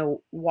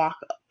 walk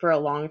for a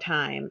long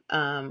time,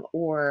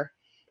 or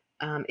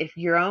if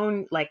your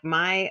own, like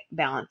my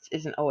balance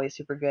isn't always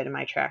super good and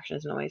my traction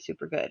isn't always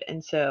super good.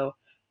 And so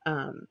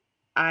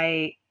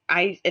I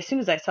as soon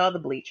as I saw the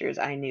bleachers,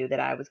 I knew that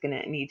I was going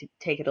to need to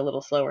take it a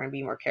little slower and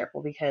be more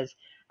careful because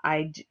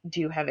I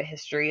do have a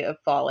history of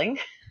falling.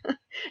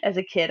 As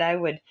a kid, I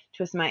would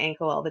twist my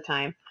ankle all the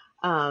time.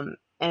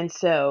 And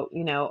so,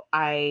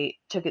 I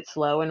took it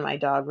slow and my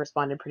dog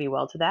responded pretty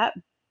well to that.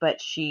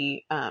 But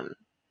she's a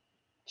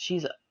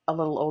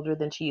little older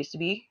than she used to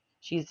be.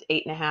 She's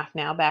 8.5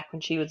 now. Back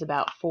when she was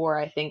about 4,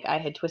 I think I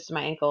had twisted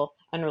my ankle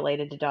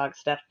unrelated to dog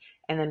stuff.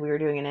 And then we were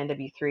doing an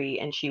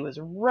NW3 and she was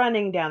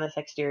running down this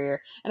exterior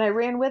and I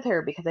ran with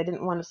her because I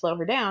didn't want to slow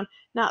her down.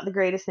 Not the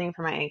greatest thing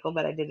for my ankle,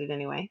 but I did it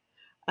anyway.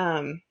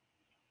 And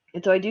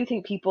so I do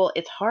think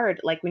it's hard.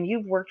 Like when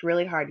you've worked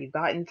really hard, you've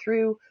gotten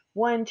through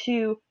 1,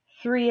 2,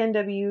 3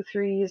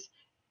 NW3s,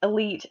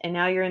 Elite, and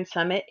now you're in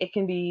Summit, it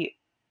can be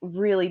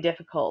really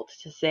difficult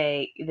to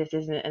say this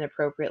isn't an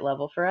appropriate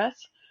level for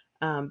us.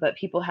 But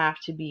people have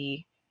to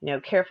be,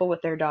 careful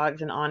with their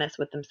dogs and honest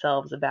with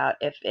themselves about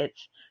if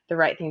it's the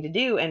right thing to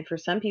do. And for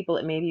some people,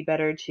 it may be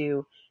better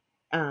to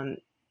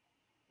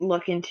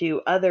look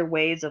into other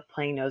ways of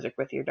playing Nozick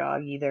with your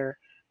dog, either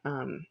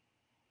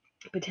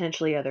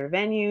potentially other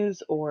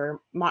venues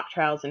or mock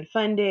trials and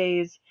fun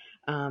days.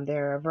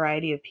 There are a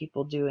variety of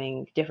people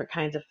doing different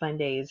kinds of fun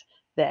days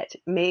that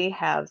may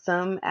have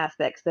some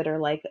aspects that are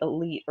like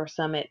Elite or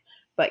Summit,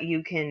 but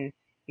you can,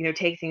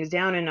 take things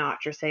down a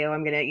notch or say, oh,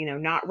 I'm going to,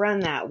 not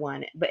run that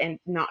one, and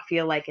not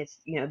feel like it's,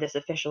 this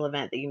official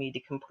event that you need to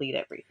complete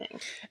everything.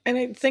 And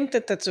I think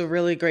that that's a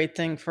really great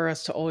thing for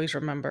us to always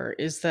remember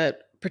is that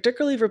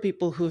particularly for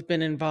people who've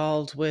been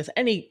involved with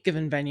any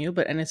given venue,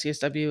 but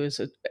NSCSW is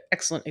an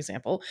excellent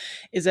example,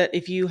 is that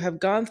if you have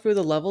gone through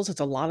the levels, it's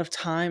a lot of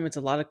time, it's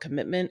a lot of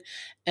commitment,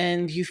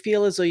 and you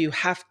feel as though you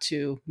have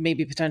to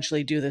maybe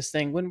potentially do this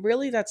thing when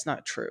really that's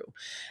not true.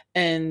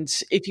 And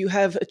if you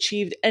have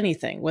achieved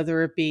anything,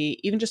 whether it be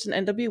even just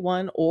an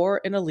NW1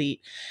 or an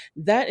Elite,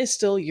 that is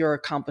still your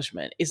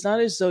accomplishment. It's not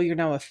as though you're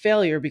now a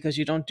failure because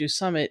you don't do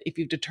Summit if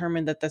you've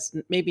determined that that's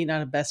maybe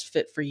not a best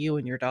fit for you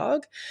and your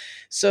dog.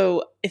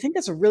 So I think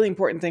that's a really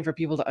important thing for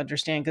people to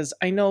understand because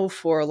I know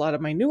for a lot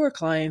of my newer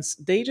clients,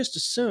 they just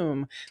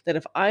assume that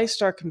if I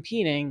start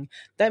competing,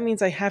 that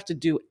means I have to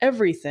do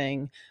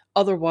everything.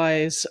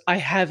 Otherwise, I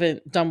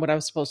haven't done what I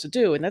was supposed to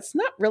do. And that's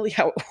not really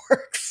how it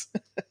works.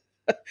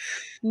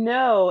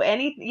 No,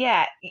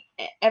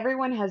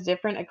 everyone has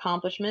different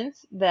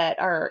accomplishments that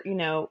are,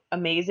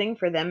 amazing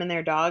for them and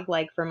their dog.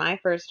 Like for my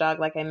first dog,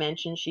 like I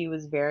mentioned, she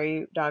was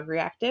very dog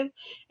reactive,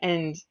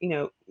 and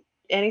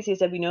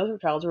NACSW Nose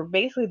Trials were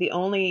basically the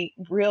only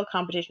real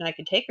competition I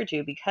could take her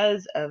to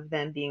because of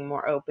them being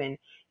more open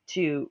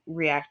to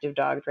reactive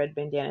dogs, red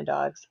bandana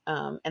dogs.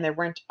 And there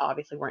weren't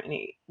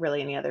any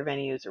other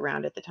venues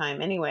around at the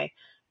time anyway.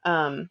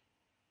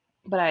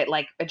 But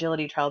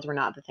agility trials were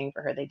not the thing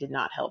for her. They did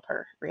not help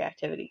her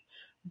reactivity.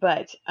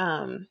 But,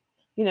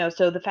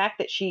 so the fact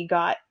that she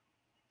got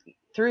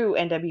through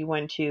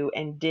NW1, 2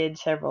 and did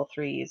several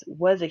threes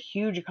was a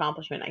huge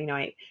accomplishment.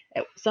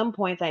 At some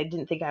points I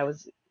didn't think I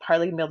was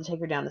hardly going to be able to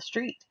take her down the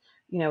street,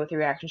 with the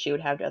reaction she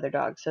would have to other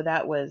dogs. So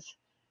that was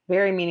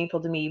very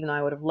meaningful to me, even though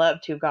I would have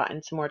loved to have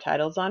gotten some more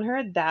titles on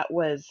her. That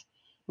was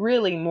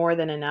really more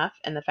than enough.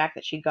 And the fact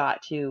that she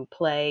got to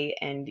play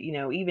and,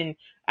 even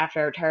after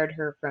I retired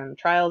her from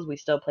trials, we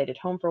still played at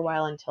home for a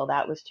while until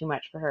that was too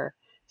much for her.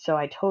 So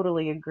I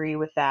totally agree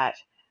with that.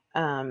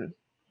 And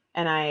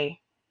I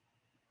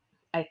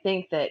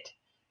think that,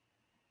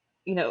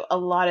 a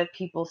lot of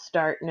people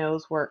start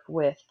nose work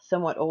with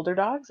somewhat older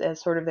dogs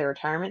as sort of their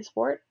retirement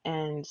sport.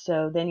 And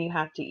so then you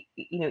have to,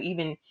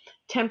 even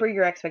temper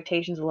your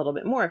expectations a little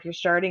bit more. If you're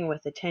starting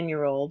with a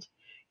 10-year-old,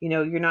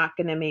 you're not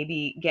going to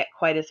maybe get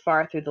quite as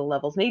far through the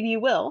levels. Maybe you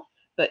will,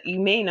 but you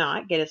may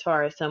not get as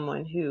far as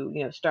someone who,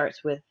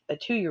 starts with a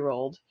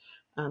 2-year-old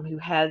who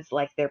has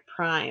like their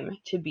prime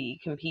to be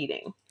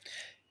competing.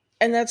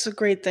 And that's a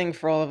great thing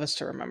for all of us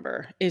to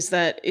remember is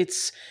that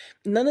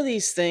none of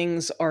these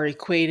things are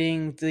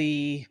equating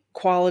the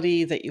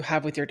quality that you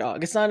have with your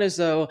dog. It's not as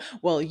though,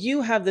 well,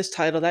 you have this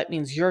title, that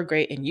means you're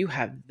great, and you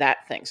have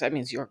that thing, so that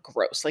means you're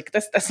gross. Like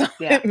that's not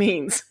what it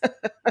means.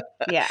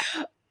 Yeah,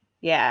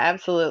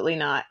 absolutely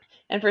not.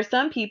 And for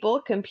some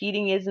people,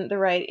 competing isn't the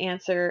right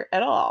answer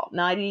at all.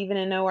 Not even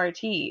an ORT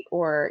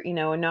or,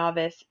 a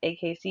novice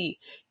AKC.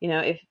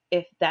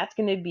 If that's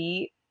going to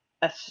be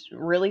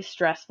really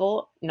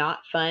stressful, not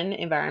fun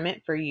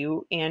environment for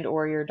you and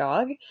or your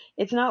dog,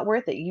 it's not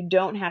worth it. You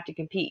don't have to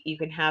compete. You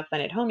can have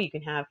fun at home. You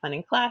can have fun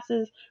in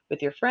classes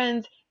with your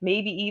friends.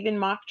 Maybe even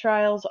mock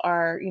trials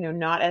are,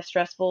 not as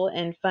stressful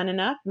and fun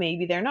enough.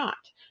 Maybe they're not.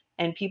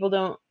 And people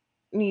don't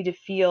need to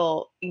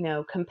feel,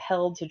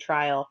 compelled to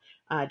trial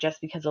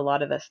just because a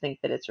lot of us think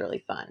that it's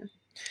really fun.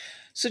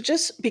 So,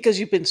 just because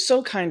you've been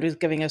so kind with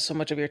giving us so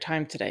much of your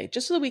time today,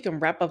 just so that we can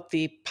wrap up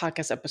the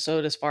podcast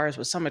episode as far as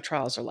what summit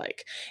trials are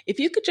like, if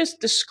you could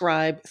just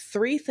describe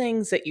 3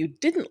 things that you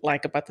didn't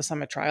like about the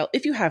summit trial,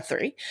 if you have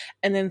 3,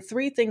 and then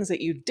 3 things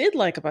that you did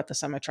like about the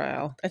summit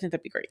trial, I think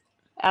that'd be great.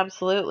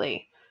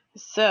 Absolutely.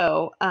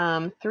 So,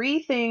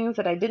 3 things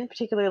that I didn't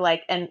particularly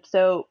like, and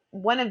so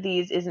one of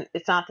these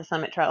it's not the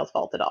summit trial's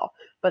fault at all,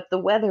 but the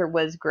weather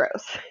was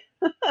gross.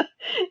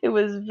 It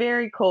was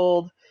very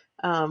cold,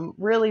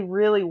 really,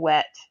 really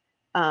wet.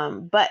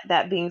 But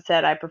that being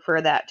said, I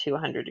prefer that to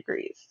 100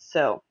 degrees.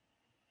 So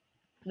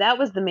that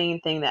was the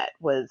main thing that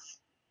was,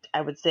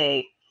 I would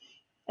say,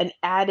 an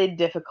added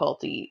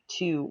difficulty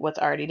to what's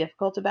already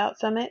difficult about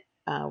Summit,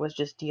 was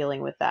just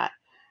dealing with that.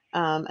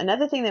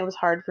 Another thing that was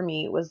hard for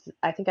me was,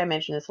 I think I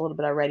mentioned this a little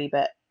bit already,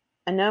 but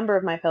a number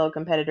of my fellow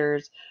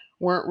competitors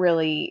weren't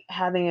really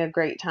having a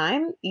great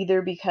time,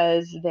 either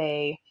because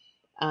they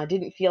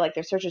didn't feel like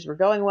their searches were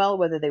going well,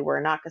 whether they were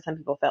or not, because some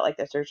people felt like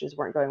their searches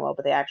weren't going well,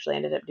 but they actually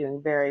ended up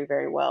doing very,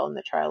 very well in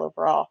the trial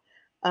overall.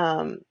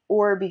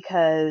 Or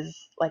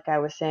because, like I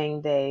was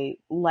saying, they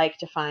like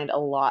to find a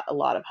lot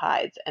of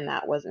hides, and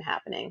that wasn't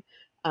happening.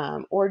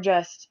 Or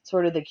just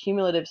sort of the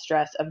cumulative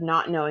stress of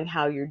not knowing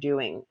how you're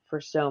doing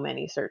for so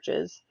many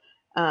searches.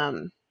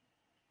 Um,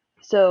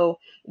 so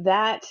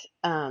that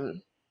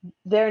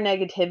their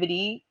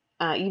negativity,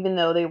 even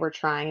though they were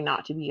trying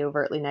not to be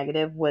overtly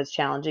negative, was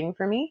challenging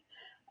for me,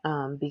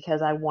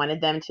 because I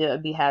wanted them to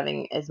be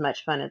having as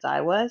much fun as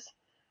I was.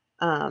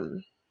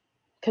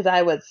 Because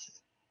I was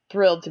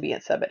thrilled to be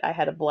in Summit. I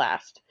had a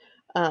blast.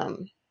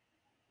 Um,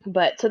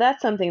 but so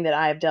that's something that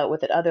I've dealt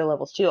with at other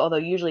levels too, although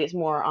usually it's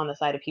more on the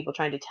side of people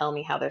trying to tell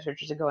me how their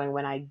searches are going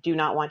when I do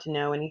not want to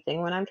know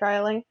anything when I'm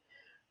trialing.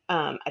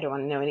 I don't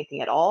want to know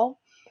anything at all.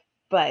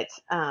 But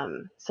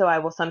so I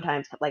will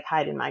sometimes like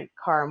hide in my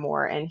car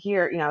more. And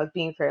here, I was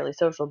being fairly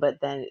social, but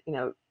then,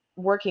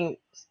 working,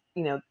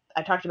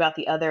 I talked about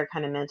the other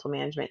kind of mental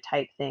management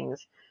type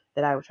things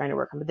that I was trying to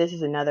work on. But this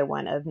is another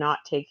one of not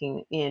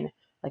taking in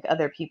like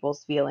other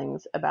people's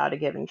feelings about a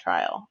given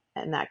trial.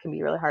 And that can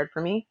be really hard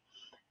for me.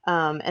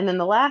 And then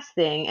the last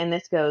thing, and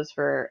this goes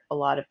for a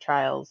lot of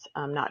trials,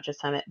 not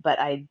just Summit, but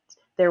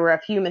there were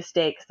a few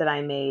mistakes that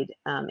I made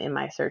in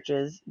my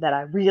searches that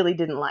I really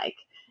didn't like,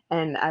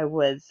 and I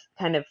was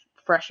kind of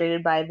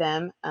frustrated by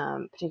them,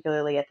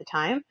 particularly at the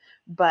time.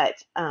 But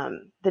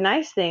the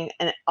nice thing,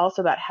 and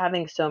also about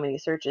having so many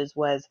searches,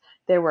 was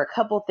there were a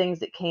couple things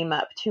that came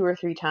up 2 or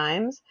 3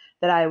 times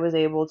that I was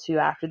able to,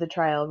 after the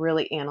trial,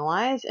 really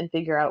analyze and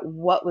figure out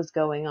what was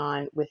going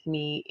on with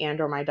me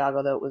and or my dog,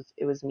 although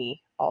it was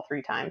me all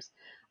 3 times,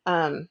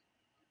 um,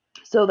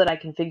 so that I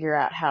can figure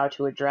out how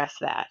to address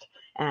that.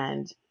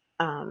 And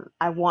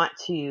I want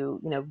to,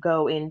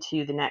 go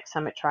into the next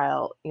Summit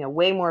trial,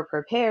 way more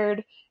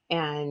prepared,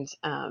 and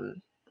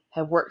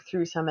have worked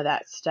through some of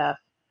that stuff.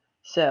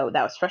 So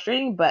that was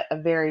frustrating, but a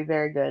very,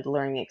 very good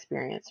learning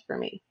experience for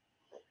me.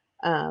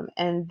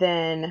 And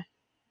then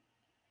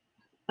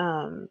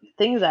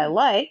things I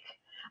like,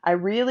 I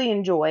really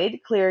enjoyed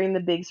clearing the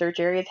big search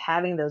areas,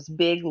 having those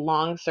big,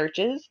 long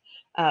searches.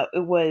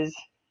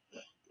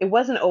 It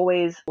wasn't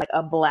always like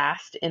a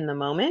blast in the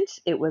moment.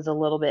 It was a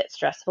little bit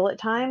stressful at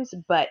times,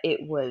 but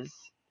it was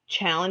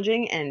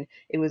challenging, and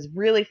it was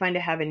really fun to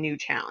have a new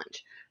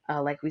challenge.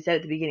 Like we said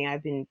at the beginning,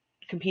 I've been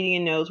competing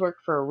in nose work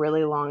for a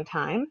really long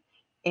time,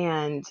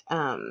 and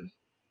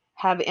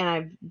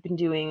I've been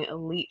doing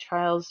elite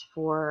trials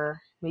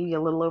for maybe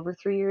a little over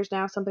 3 years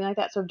now, something like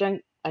that. So I've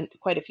done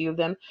quite a few of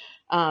them,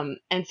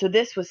 and so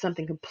this was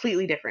something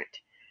completely different.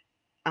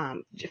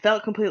 It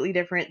felt completely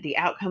different. The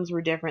outcomes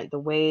were different. The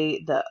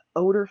way the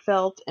odor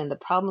felt and the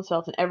problems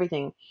felt and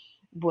everything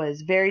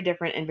was very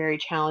different and very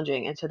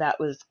challenging. And so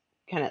that was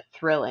kind of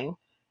thrilling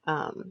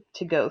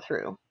to go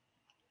through.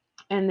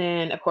 And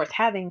then, of course,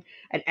 having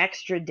an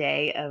extra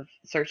day of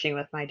searching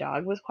with my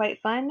dog was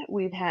quite fun.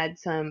 We've had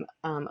some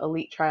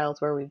elite trials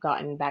where we've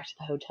gotten back to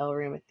the hotel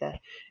room at the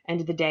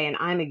end of the day, and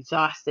I'm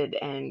exhausted,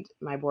 and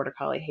my border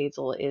collie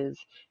Hazel is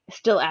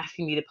still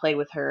asking me to play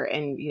with her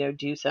and,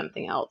 do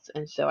something else.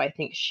 And so I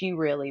think she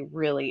really,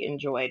 really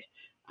enjoyed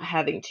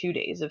having 2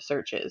 days of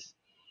searches.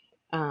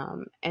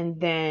 And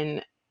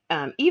then,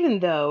 even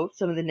though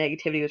some of the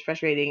negativity was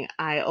frustrating,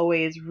 I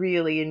always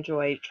really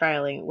enjoy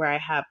trialing where I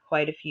have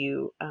quite a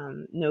few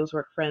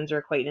nosework friends or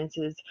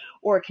acquaintances,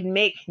 or can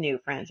make new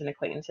friends and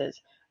acquaintances.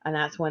 And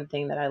that's one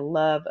thing that I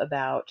love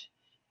about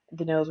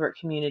the nosework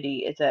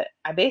community, is that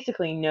I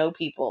basically know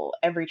people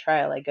every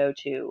trial I go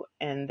to,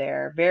 and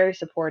they're very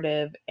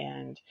supportive,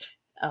 and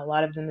a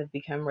lot of them have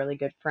become really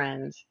good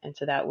friends. And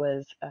so that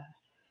was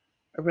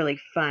a really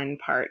fun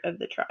part of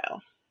the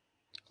trial.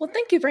 Well,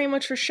 thank you very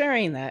much for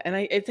sharing that. And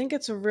I think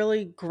it's a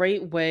really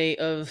great way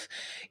of,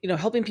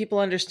 helping people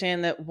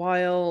understand that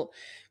while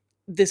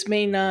this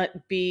may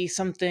not be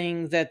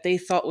something that they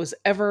thought was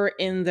ever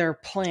in their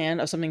plan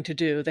of something to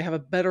do, they have a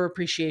better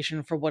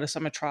appreciation for what a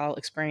summit trial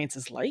experience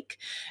is like.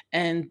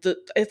 And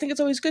I think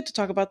it's always good to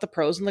talk about the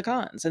pros and the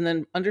cons, and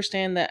then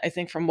understand that I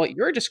think from what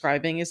you're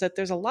describing is that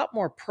there's a lot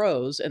more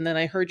pros. And then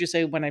I heard you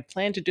say, when I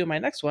plan to do my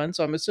next one.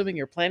 So I'm assuming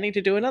you're planning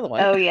to do another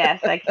one. Oh,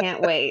 yes. I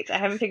can't wait. I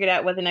haven't figured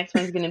out what the next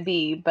one's going to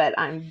be, but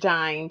I'm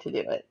dying to do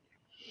it.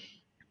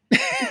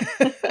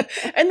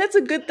 And that's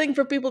a good thing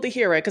for people to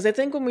hear, right? Because I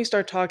think when we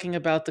start talking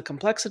about the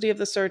complexity of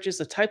the searches,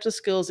 the types of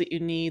skills that you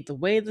need, the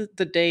way that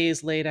the day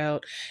is laid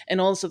out,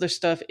 and all this other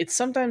stuff, it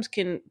sometimes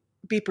can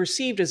be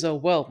perceived as, oh,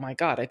 well, my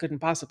God, I couldn't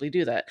possibly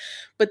do that.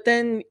 But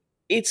then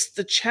it's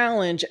the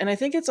challenge. And I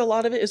think a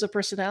lot of it is a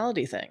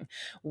personality thing,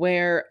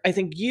 where I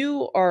think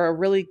you are a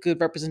really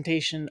good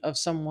representation of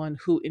someone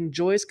who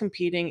enjoys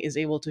competing, is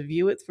able to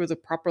view it through the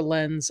proper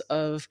lens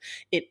of,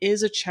 it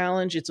is a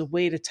challenge, it's a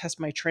way to test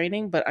my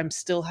training, but I'm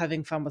still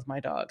having fun with my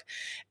dog.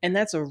 And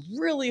that's a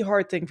really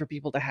hard thing for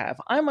people to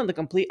have. I'm on the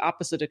complete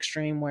opposite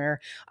extreme, where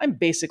I'm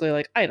basically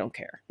like, I don't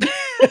care.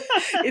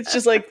 It's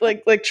just like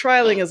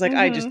trialing is like,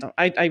 Mm-hmm.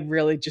 I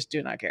really just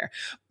do not care.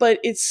 But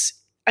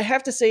I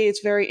have to say, it's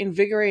very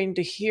invigorating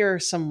to hear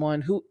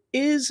someone who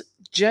is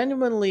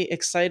genuinely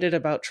excited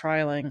about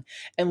trialing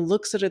and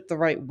looks at it the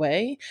right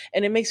way.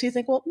 And it makes me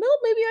think, well, no,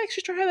 maybe I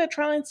should try that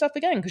trialing stuff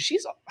again, because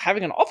she's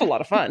having an awful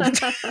lot of fun.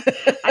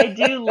 I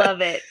do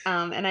love it.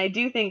 And I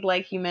do think,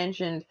 like you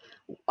mentioned,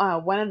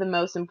 one of the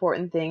most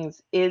important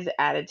things is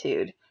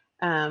attitude.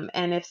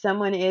 And if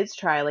someone is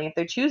trialing, if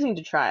they're choosing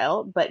to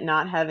trial but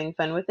not having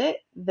fun with it,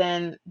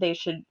 then they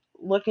should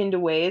look into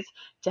ways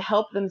to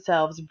help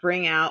themselves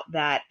bring out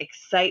that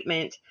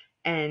excitement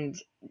and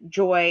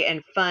joy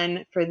and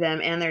fun for them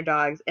and their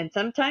dogs. And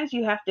sometimes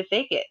you have to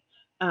fake it.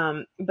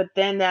 But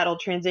then that'll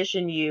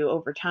transition you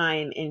over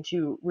time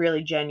into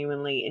really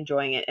genuinely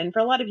enjoying it. And for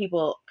a lot of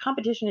people,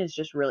 competition is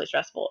just really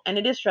stressful, and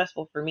it is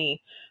stressful for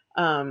me.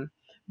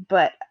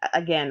 But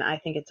again, I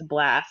think it's a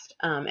blast.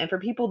 And for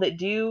people that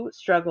do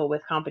struggle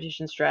with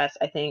competition stress,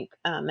 I think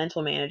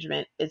mental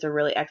management is a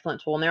really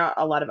excellent tool. And there are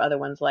a lot of other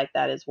ones like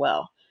that as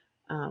well.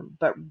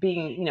 But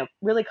being,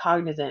 really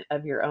cognizant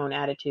of your own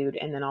attitude,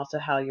 and then also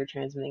how you're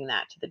transmitting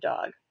that to the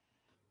dog.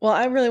 Well,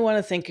 I really want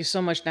to thank you so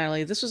much,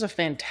 Natalie. This was a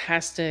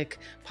fantastic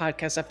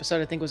podcast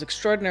episode. I think it was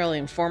extraordinarily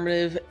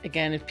informative.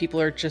 Again, if people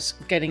are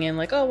just getting in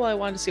like, oh, well, I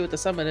wanted to see what the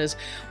summit is,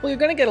 well, you're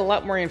going to get a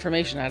lot more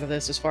information out of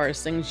this as far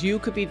as things you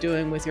could be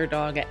doing with your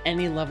dog at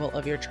any level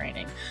of your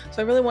training.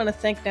 So I really want to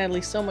thank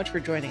Natalie so much for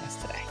joining us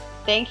today.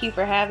 Thank you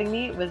for having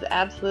me. It was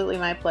absolutely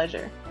my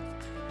pleasure.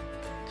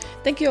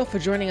 Thank you all for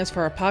joining us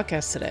for our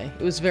podcast today.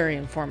 It was very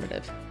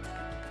informative.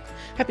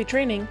 Happy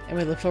training, and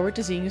we look forward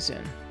to seeing you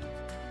soon.